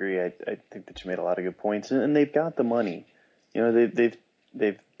absolutely agree. I think that you made a lot of good points, and they've got the money.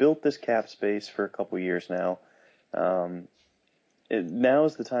 They've built this cap space for a couple years now. Now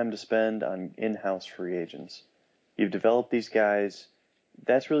is the time to spend on in-house free agents. You've developed these guys.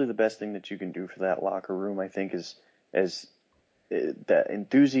 That's really the best thing that you can do for that locker room, I think, is that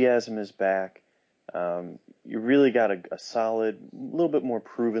enthusiasm is back. You really got a solid, a little bit more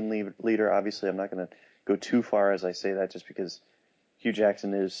proven leader. Obviously, I'm not going to go too far as I say that, just because Hugh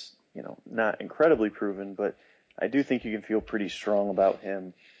Jackson is, not incredibly proven, but I do think you can feel pretty strong about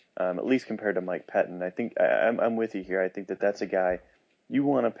him, at least compared to Mike Pettin. I think I'm with you here. I think that that's a guy you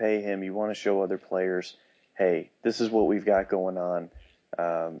want to pay him. You want to show other players, hey, this is what we've got going on.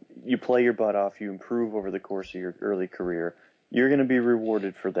 You play your butt off, you improve over the course of your early career, you're going to be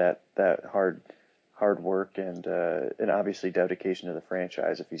rewarded for that hard work and obviously dedication to the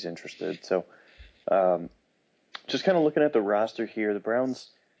franchise if he's interested. So just kind of looking at the roster here, the Browns,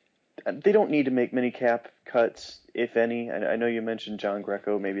 they don't need to make many cap cuts, if any. I know you mentioned John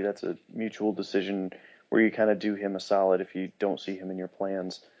Greco. Maybe that's a mutual decision where you kind of do him a solid if you don't see him in your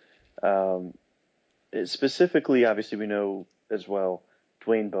plans. Specifically, obviously, we know as well,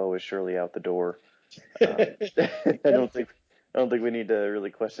 Dwayne Bowe is surely out the door. I don't think we need to really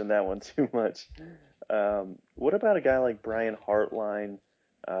question that one too much. What about a guy like Brian Hartline,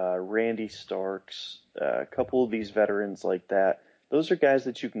 Randy Starks, a couple of these veterans like that? Those are guys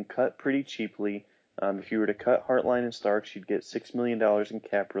that you can cut pretty cheaply. If you were to cut Hartline and Starks, you'd get $6 million in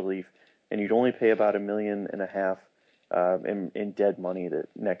cap relief, and you'd only pay about $1.5 million in dead money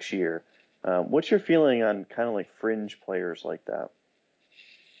next year. What's your feeling on kind of like fringe players like that?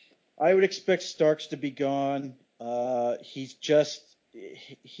 I would expect Starks to be gone.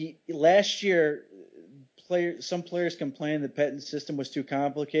 Last year, some players complained that Pettine's system was too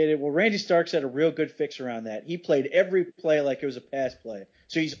complicated. Well, Randy Starks had a real good fix around that. He played every play like it was a pass play.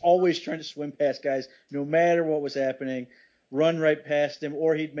 So he's always trying to swim past guys, no matter what was happening, run right past him,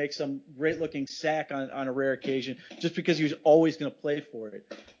 or he'd make some great-looking sack on a rare occasion just because he was always going to play for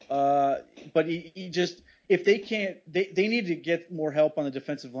it. But he just – if they can't – they need to get more help on the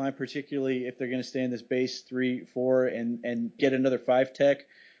defensive line, particularly if they're going to stay in this base 3-4 and get another 5-tech,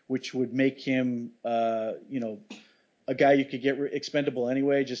 which would make him, a guy you could get expendable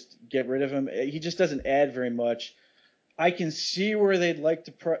anyway. Just get rid of him. He just doesn't add very much. I can see where they'd like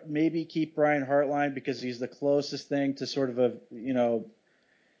to maybe keep Brian Hartline because he's the closest thing to sort of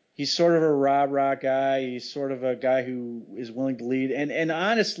he's sort of a rah-rah guy. He's sort of a guy who is willing to lead. And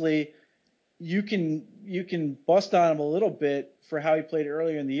honestly, you can bust on him a little bit for how he played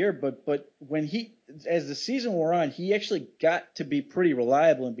earlier in the year, but when as the season wore on, he actually got to be pretty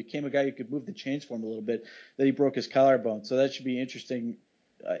reliable and became a guy who could move the chains for him a little bit. That he broke his collarbone, so that should be interesting.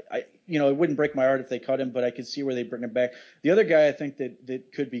 It wouldn't break my heart if they cut him, but I could see where they bring him back. The other guy I think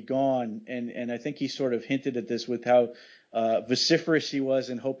that could be gone, and I think he sort of hinted at this with how vociferous he was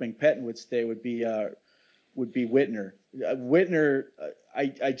in hoping Pettine would stay, would be Whitner. Whitner,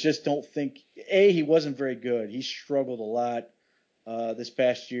 I just don't think he wasn't very good. He struggled a lot this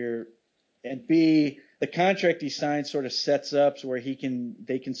past year, and B, the contract he signed sort of sets up so where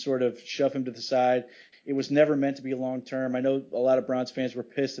they can sort of shove him to the side. It was never meant to be long term. I know a lot of Browns fans were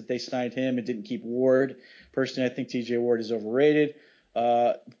pissed that they signed him and didn't keep Ward. Personally, I think TJ Ward is overrated.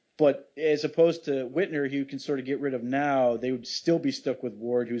 But as opposed to Whitner, who you can sort of get rid of now, they would still be stuck with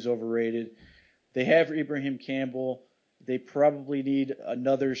Ward, who's overrated. They have Ibrahim Campbell. They probably need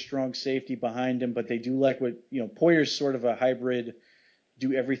another strong safety behind him, but they do like Poyer's sort of a hybrid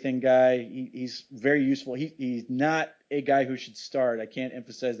do everything guy. He's very useful. He's not a guy who should start. I can't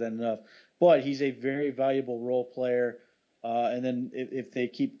emphasize that enough. But he's a very valuable role player. And then if they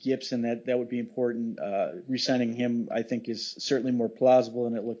keep Gibson, that would be important. Re-signing him, I think, is certainly more plausible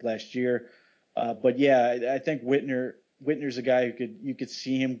than it looked last year. But yeah, I think Whitner's a guy you could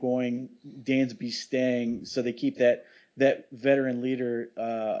see him going, Dansby staying, so they keep that veteran leader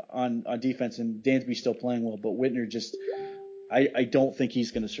on defense, and Dansby's still playing well, but Whitner just I don't think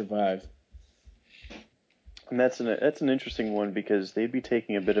he's going to survive. And that's an interesting one because they'd be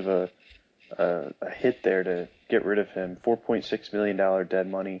taking a bit of a hit there to get rid of him. $4.6 million dead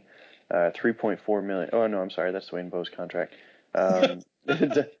money, $3.4 million. Oh no, I'm sorry, that's Dwayne Bowe's contract.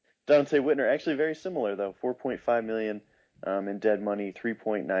 Dante Whitner, actually very similar though. $4.5 million in dead money,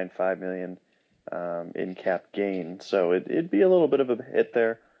 $3.95 million in cap gain. So it'd be a little bit of a hit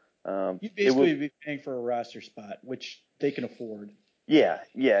there. You'd basically be paying for a roster spot, which they can afford. Yeah,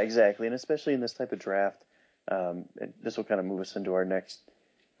 exactly, and especially in this type of draft. This will kind of move us into our next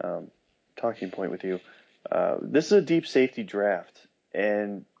talking point with you. This is a deep safety draft,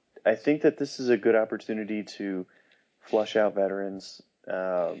 and I think that this is a good opportunity to flush out veterans,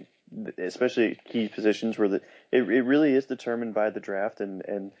 especially key positions where it really is determined by the draft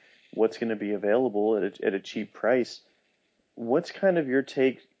and what's going to be available at a cheap price. What's kind of your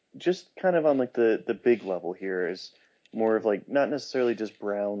take, just kind of on like the big level here, is more of like not necessarily just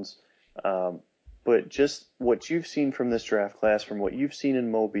Browns, but just what you've seen from this draft class, from what you've seen in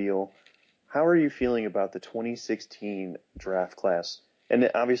Mobile. How are you feeling about the 2016 draft class? And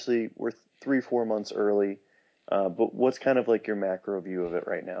obviously we're 3-4 months early, but what's kind of like your macro view of it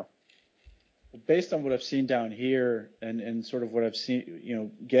right now? Based on what I've seen down here and sort of what I've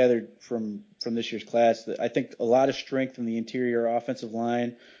seen, gathered from this year's class, I think a lot of strength in the interior offensive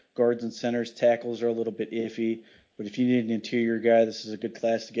line, guards and centers, tackles are a little bit iffy. But if you need an interior guy, this is a good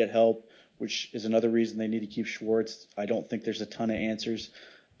class to get help, which is another reason they need to keep Schwartz. I don't think there's a ton of answers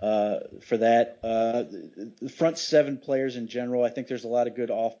for that. The front 7 players in general, I think there's a lot of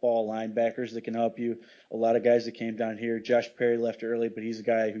good off-ball linebackers that can help you. A lot of guys that came down here. Josh Perry left early, but he's a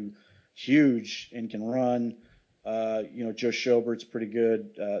guy who huge and can run. Joe Schobert's pretty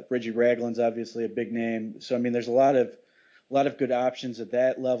good. Reggie Ragland's obviously a big name. So I mean, there's a lot of good options at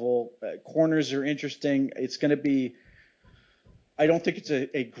that level. Corners are interesting. It's going to be. I don't think it's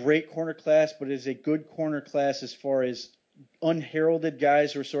a great corner class, but it's a good corner class as far as unheralded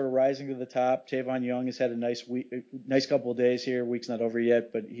guys who are sort of rising to the top. Tavon Young has had a nice couple of days here. Week's not over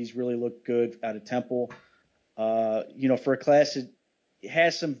yet, but he's really looked good out of Temple. For a class that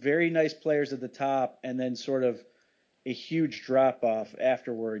has some very nice players at the top and then sort of a huge drop off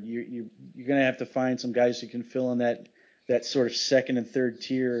afterward. You're going to have to find some guys who can fill in that sort of second and third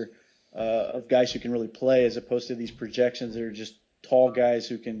tier of guys who can really play, as opposed to these projections that are just tall guys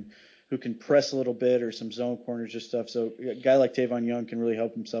who can press a little bit or some zone corners or stuff. So a guy like Tavon Young can really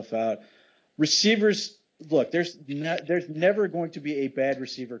help himself out. Receivers, look, there's never going to be a bad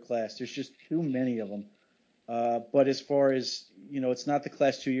receiver class. There's just too many of them. But as far as, it's not the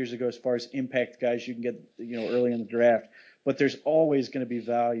class 2 years ago as far as impact guys you can get, early in the draft. But there's always going to be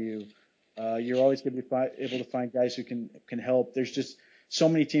value. You're always going to be able to find guys who can help. There's just so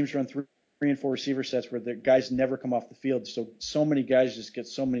many teams run 3 and 4 receiver sets where the guys never come off the field. So many guys just get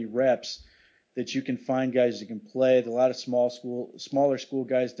so many reps that you can find guys who can play. There's a lot of smaller school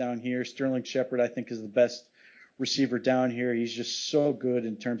guys down here. Sterling Shepard, I think, is the best receiver down here. He's just so good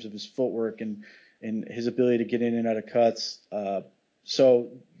in terms of his footwork and his ability to get in and out of cuts.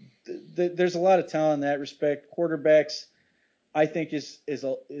 There's a lot of talent in that respect. Quarterbacks, I think, is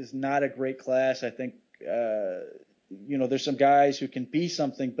not a great class. I think there's some guys who can be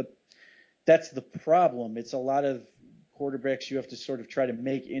something, but that's the problem. It's a lot of quarterbacks you have to sort of try to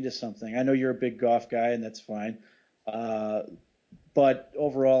make into something. I know you're a big Goff guy, and that's fine. But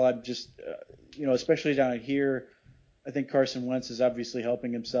overall, I'm just, especially down here, I think Carson Wentz is obviously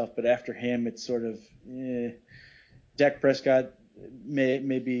helping himself, but after him, it's sort of, Dak Prescott may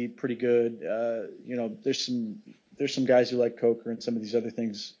be pretty good. There's some guys who like Coker and some of these other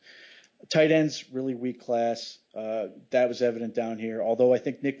things. Tight ends, really weak class. That was evident down here. Although I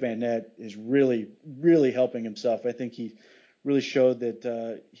think Nick Van Nett is really, really helping himself. I think he really showed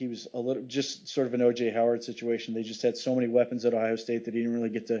that he was a little, just sort of an O.J. Howard situation. They just had so many weapons at Ohio State that he didn't really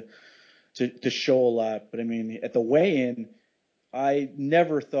get to show a lot. But I mean, at the weigh-in, I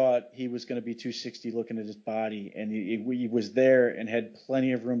never thought he was going to be 260 looking at his body, and he was there and had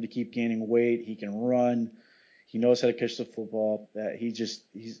plenty of room to keep gaining weight. He can run. He knows how to catch the football.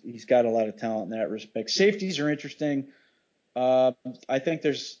 He's got a lot of talent in that respect. Safeties are interesting. I think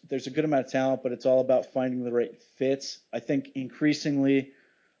there's a good amount of talent, but it's all about finding the right fits. I think increasingly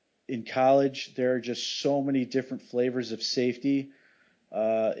in college there are just so many different flavors of safety.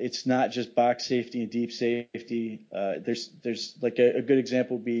 It's not just box safety and deep safety. There's like a good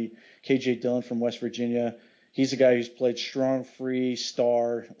example would be KJ Dillon from West Virginia. He's a guy who's played strong, free,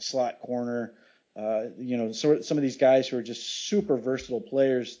 star, slot corner. Some of these guys who are just super versatile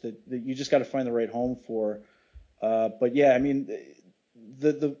players that you just got to find the right home for. But yeah, I mean,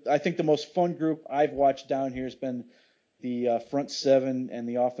 I think the most fun group I've watched down here has been the front 7 and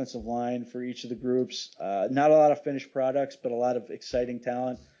the offensive line for each of the groups. Not a lot of finished products, but a lot of exciting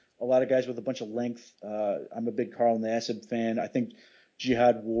talent. A lot of guys with a bunch of length. I'm a big Carl Nassib fan. I think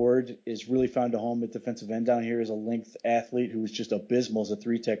Jihad Ward is really found a home at defensive end down here as a length athlete who was just abysmal as a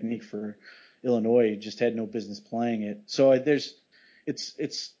 3 technique for Illinois. He just had no business playing it. So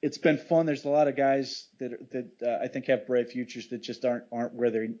it's been fun. There's a lot of guys that I think have bright futures that just aren't where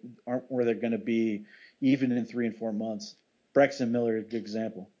they're going to be even in 3 and 4 months. Braxton Miller is a good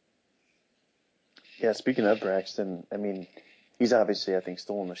example. Yeah, speaking of Braxton, I mean, he's obviously, I think,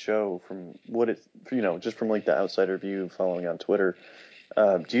 stolen the show from just from like the outsider view following on Twitter.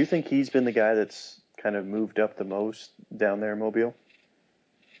 Do you think he's been the guy that's kind of moved up the most down there in Mobile?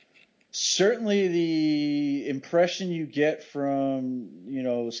 Certainly the impression you get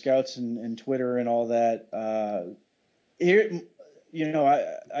from, scouts and Twitter and all that, here,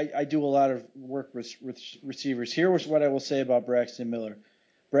 I do a lot of work with receivers. Here was what I will say about Braxton Miller.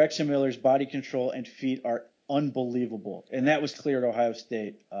 Braxton Miller's body control and feet are unbelievable. And that was clear at Ohio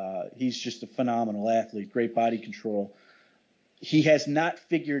State. He's just a phenomenal athlete, great body control. He has not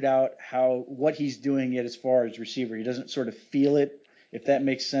figured out what he's doing yet as far as receiver. He doesn't sort of feel it, if that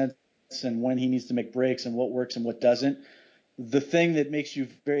makes sense, and when he needs to make breaks and what works and what doesn't. The thing that makes you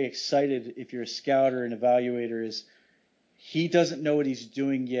very excited if you're a scout or an evaluator is he doesn't know what he's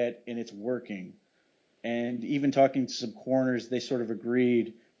doing yet, and it's working. And even talking to some corners, they sort of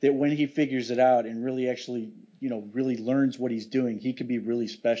agreed that when he figures it out and really actually, really learns what he's doing, he could be really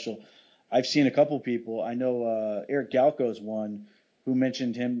special. I've seen a couple people. I know Eric Galco is one who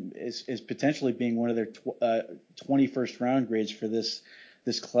mentioned him as potentially being one of their 21st round grades for this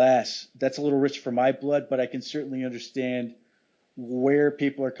class. That's a little rich for my blood, but I can certainly understand where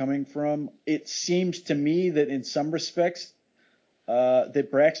people are coming from. It seems to me that in some respects, that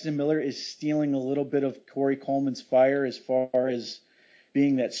Braxton Miller is stealing a little bit of Corey Coleman's fire as far as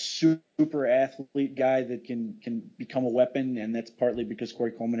being that super athlete guy that can become a weapon, and that's partly because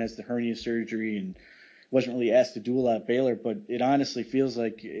Corey Coleman has the hernia surgery and wasn't really asked to do a lot at Baylor. But it honestly feels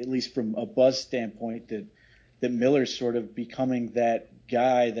like, at least from a buzz standpoint, that Miller's sort of becoming that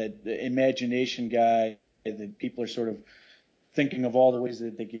guy, that imagination guy, that people are sort of thinking of all the ways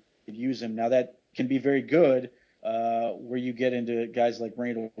that they could use him. Now that can be very good. Where you get into guys like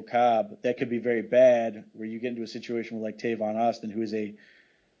Randall Cobb, that could be very bad, where you get into a situation with like Tavon Austin, who is a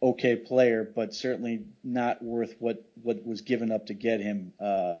okay player, but certainly not worth what was given up to get him.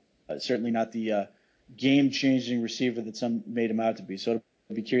 Certainly not the game-changing receiver that some made him out to be. So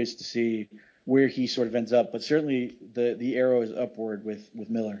I'd be curious to see where he sort of ends up. But certainly the arrow is upward with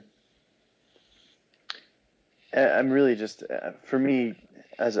Miller. I'm really just, for me,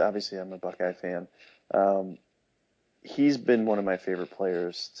 as obviously I'm a Buckeye fan, he's been one of my favorite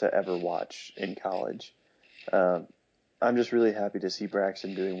players to ever watch in college. I'm just really happy to see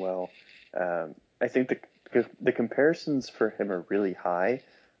Braxton doing well. I think the comparisons for him are really high.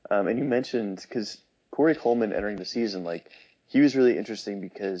 And you mentioned, because Corey Coleman entering the season, like, he was really interesting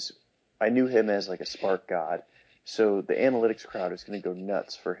because I knew him as like a spark god. So the analytics crowd is going to go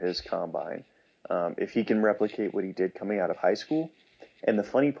nuts for his combine if he can replicate what he did coming out of high school. And the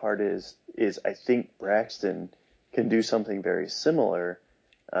funny part is I think Braxton can do something very similar,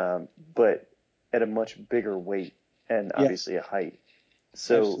 but at a much bigger weight and obviously a height.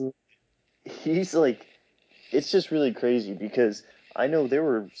 So Absolutely. he's like, it's just really crazy because I know there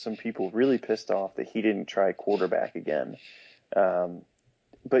were some people really pissed off that he didn't try quarterback again. And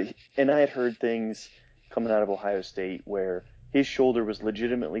I had heard things coming out of Ohio State where his shoulder was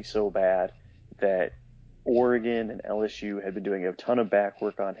legitimately so bad that Oregon and LSU had been doing a ton of back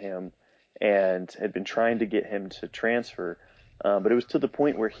work on him and had been trying to get him to transfer. But it was to the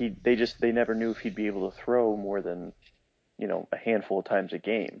point where they never knew if he'd be able to throw more than, a handful of times a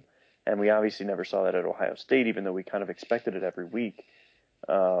game. And we obviously never saw that at Ohio State, even though we kind of expected it every week.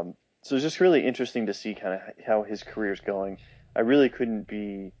 So it's just really interesting to see kind of how his career's going. I really couldn't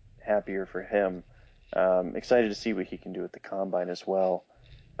be happier for him. Excited to see what he can do at the combine as well.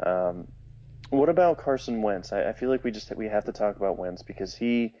 What about Carson Wentz? I feel like we have to talk about Wentz because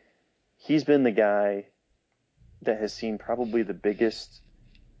he's been the guy that has seen probably the biggest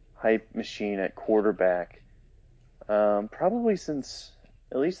hype machine at quarterback, probably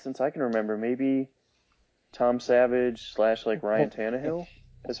at least since I can remember, maybe Tom Savage / like Ryan Tannehill,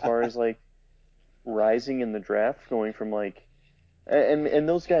 as far as like rising in the draft, going from like, and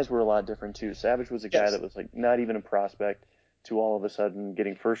those guys were a lot different too. Savage was a guy Yes. that was like not even a prospect to all of a sudden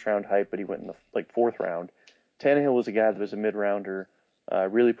getting first round hype, but he went in the like fourth round. Tannehill was a guy that was a mid rounder,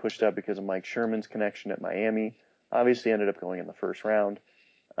 really pushed up because of Mike Sherman's connection at Miami. Obviously ended up going in the first round.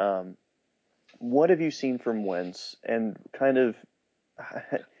 What have you seen from Wentz? And kind of,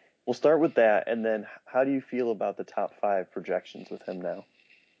 we'll start with that, and then how do you feel about the top 5 projections with him now?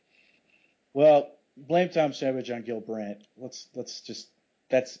 Well, blame Tom Savage on Gil Brandt. Let's just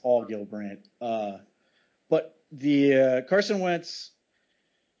that's all Gil Brandt. But the Carson Wentz,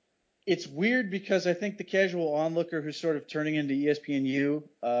 it's weird because I think the casual onlooker who's sort of turning into ESPNU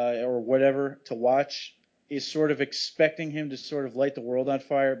or whatever to watch is sort of expecting him to sort of light the world on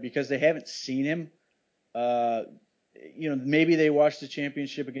fire because they haven't seen him. Maybe they watched the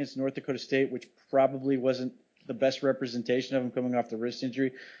championship against North Dakota State, which probably wasn't the best representation of him coming off the wrist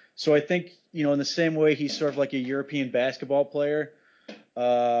injury. So I think, in the same way he's sort of like a European basketball player,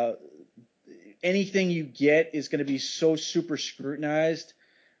 anything you get is going to be so super scrutinized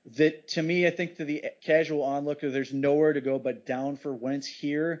that, to me, I think to the casual onlooker, there's nowhere to go but down for Wentz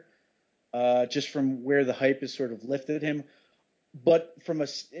here, just from where the hype has sort of lifted him. But from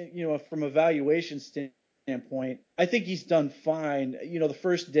a valuation standpoint, I think he's done fine. The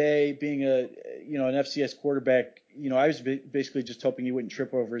first day being an FCS quarterback, I was basically just hoping he wouldn't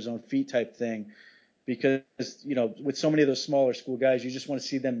trip over his own feet type thing, because with so many of those smaller school guys, you just want to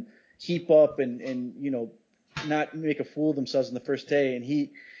see them heap up and not make a fool of themselves in the first day. And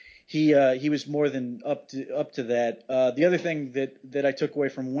he was more than up to that. The other thing that I took away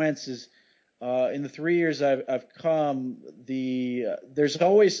from Wentz is In the 3 years I've come, there's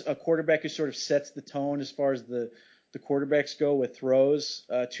always a quarterback who sort of sets the tone as far as the quarterbacks go with throws.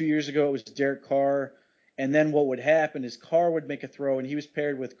 2 years ago it was Derek Carr, and then what would happen is Carr would make a throw, and he was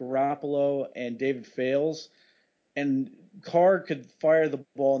paired with Garoppolo and David Fales, and Carr could fire the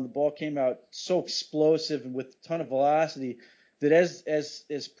ball, and the ball came out so explosive and with a ton of velocity that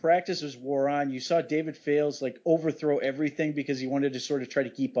as practices wore on, you saw David Fales like overthrow everything because he wanted to sort of try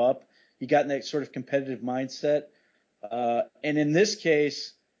to keep up. He got in that sort of competitive mindset. And in this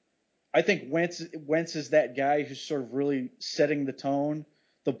case, I think Wentz is that guy who's sort of really setting the tone.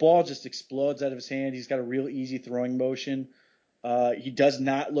 The ball just explodes out of his hand. He's got a real easy throwing motion. He does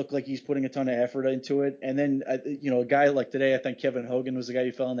not look like he's putting a ton of effort into it. And then, a guy like today, I think Kevin Hogan was the guy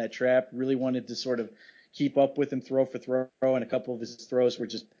who fell in that trap, really wanted to sort of keep up with him throw for throw, and a couple of his throws were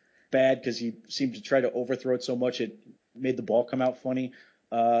just bad because he seemed to try to overthrow it so much it made the ball come out funny.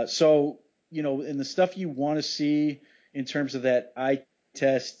 In the stuff you want to see in terms of that eye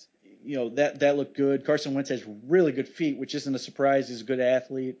test, that looked good. Carson Wentz has really good feet, which isn't a surprise. He's a good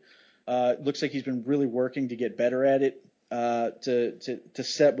athlete. Looks like he's been really working to get better at it, to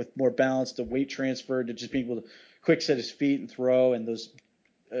set with more balance, to weight transfer, to just being able to quick set his feet and throw. And those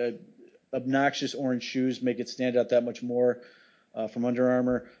obnoxious orange shoes make it stand out that much more from Under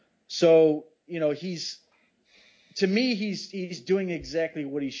Armour. So, to me, he's doing exactly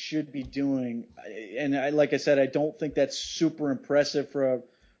what he should be doing. And like I said, I don't think that's super impressive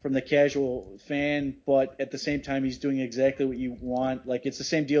from the casual fan, but at the same time, he's doing exactly what you want. Like, it's the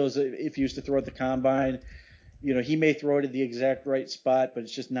same deal as if he used to throw at the combine. He may throw it at the exact right spot, but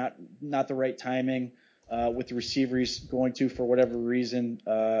it's just not the right timing with the receiver he's going to for whatever reason.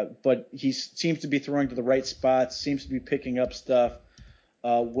 But he seems to be throwing to the right spots, seems to be picking up stuff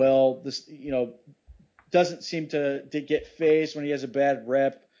well. Doesn't seem to get phased when he has a bad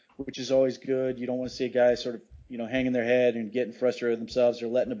rep, which is always good. You don't want to see a guy sort of hanging their head and getting frustrated with themselves or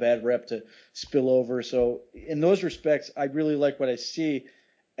letting a bad rep to spill over. So in those respects, I really like what I see.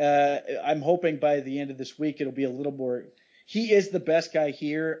 I'm hoping by the end of this week it'll be a little more. He is the best guy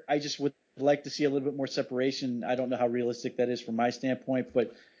here. I just would like to see a little bit more separation. I don't know how realistic that is from my standpoint,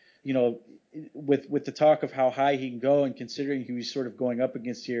 but with the talk of how high he can go and considering who he's sort of going up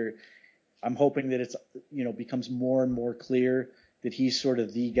against here, I'm hoping that it's becomes more and more clear that he's sort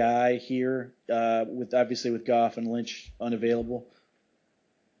of the guy here, with Goff and Lynch unavailable.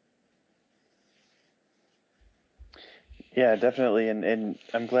 Yeah, definitely, and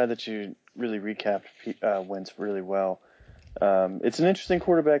I'm glad that you really recapped Wentz really well. It's an interesting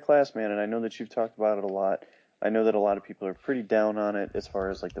quarterback class, man, and I know that you've talked about it a lot. I know that a lot of people are pretty down on it as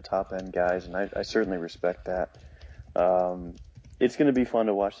far as like the top end guys, and I certainly respect that. It's going to be fun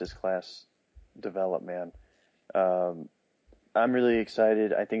to watch this class develop, man. I'm really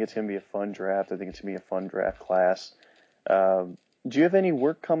excited. I think it's going to be a fun draft. I think it's going to be a fun draft class. Do you have any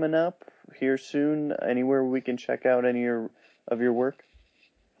work coming up here soon? Anywhere we can check out any of your work?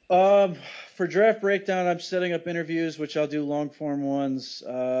 For Draft Breakdown, I'm setting up interviews, which I'll do long form ones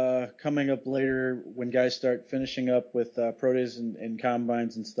coming up later when guys start finishing up with pro days and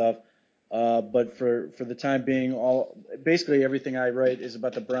combines and stuff. But for the time being, basically everything I write is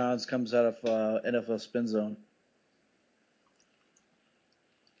about the Browns comes out of NFL Spin Zone.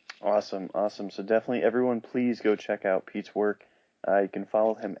 Awesome. So definitely everyone please go check out Pete's work. You can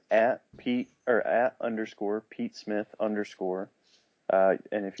follow him at Pete or at _ Pete Smith _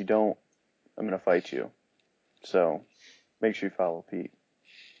 and if you don't, I'm going to fight you. So make sure you follow Pete.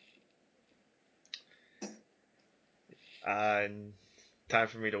 Time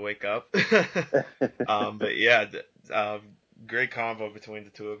for me to wake up. But yeah, great combo between the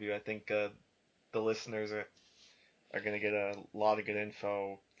two of you. I think the listeners are going to get a lot of good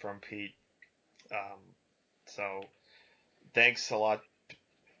info from Pete. So thanks a lot.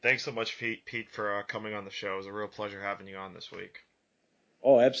 Thanks so much, Pete, for coming on the show. It was a real pleasure having you on this week.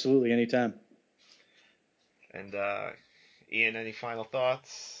 Oh, absolutely. Anytime. And Ian, any final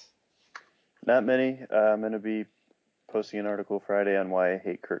thoughts? Not many. I'm going to be posting an article Friday on why I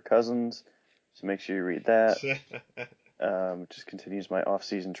hate Kirk Cousins, so make sure you read that. Just continues my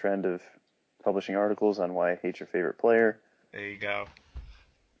off-season trend of publishing articles on why I hate your favorite player. There you go.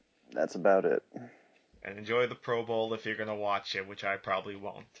 That's about it. And enjoy the Pro Bowl if you're going to watch it, which I probably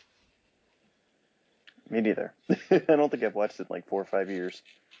won't. Me neither. I don't think I've watched it in like 4 or 5 years.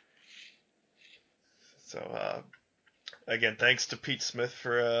 So, again, thanks to Pete Smith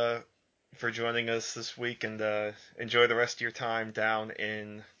for joining us this week, and enjoy the rest of your time down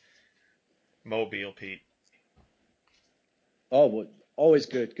in Mobile, Pete. Oh, well, always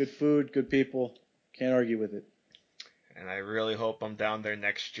good. Good food, good people. Can't argue with it. and I really hope I'm down there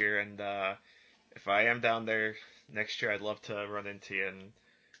next year. And if I am down there next year, I'd love to run into you and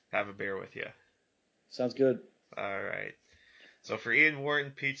have a beer with you. Sounds good. All right. So for Ian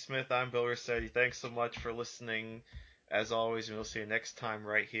Wharton, Pete Smith, I'm Bill Rossetti. Thanks so much for listening. As always, we'll see you next time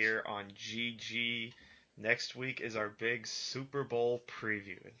right here on GG. Next week is our big Super Bowl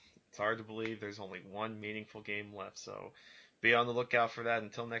preview. It's hard to believe there's only one meaningful game left, so be on the lookout for that.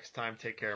 Until next time, take care.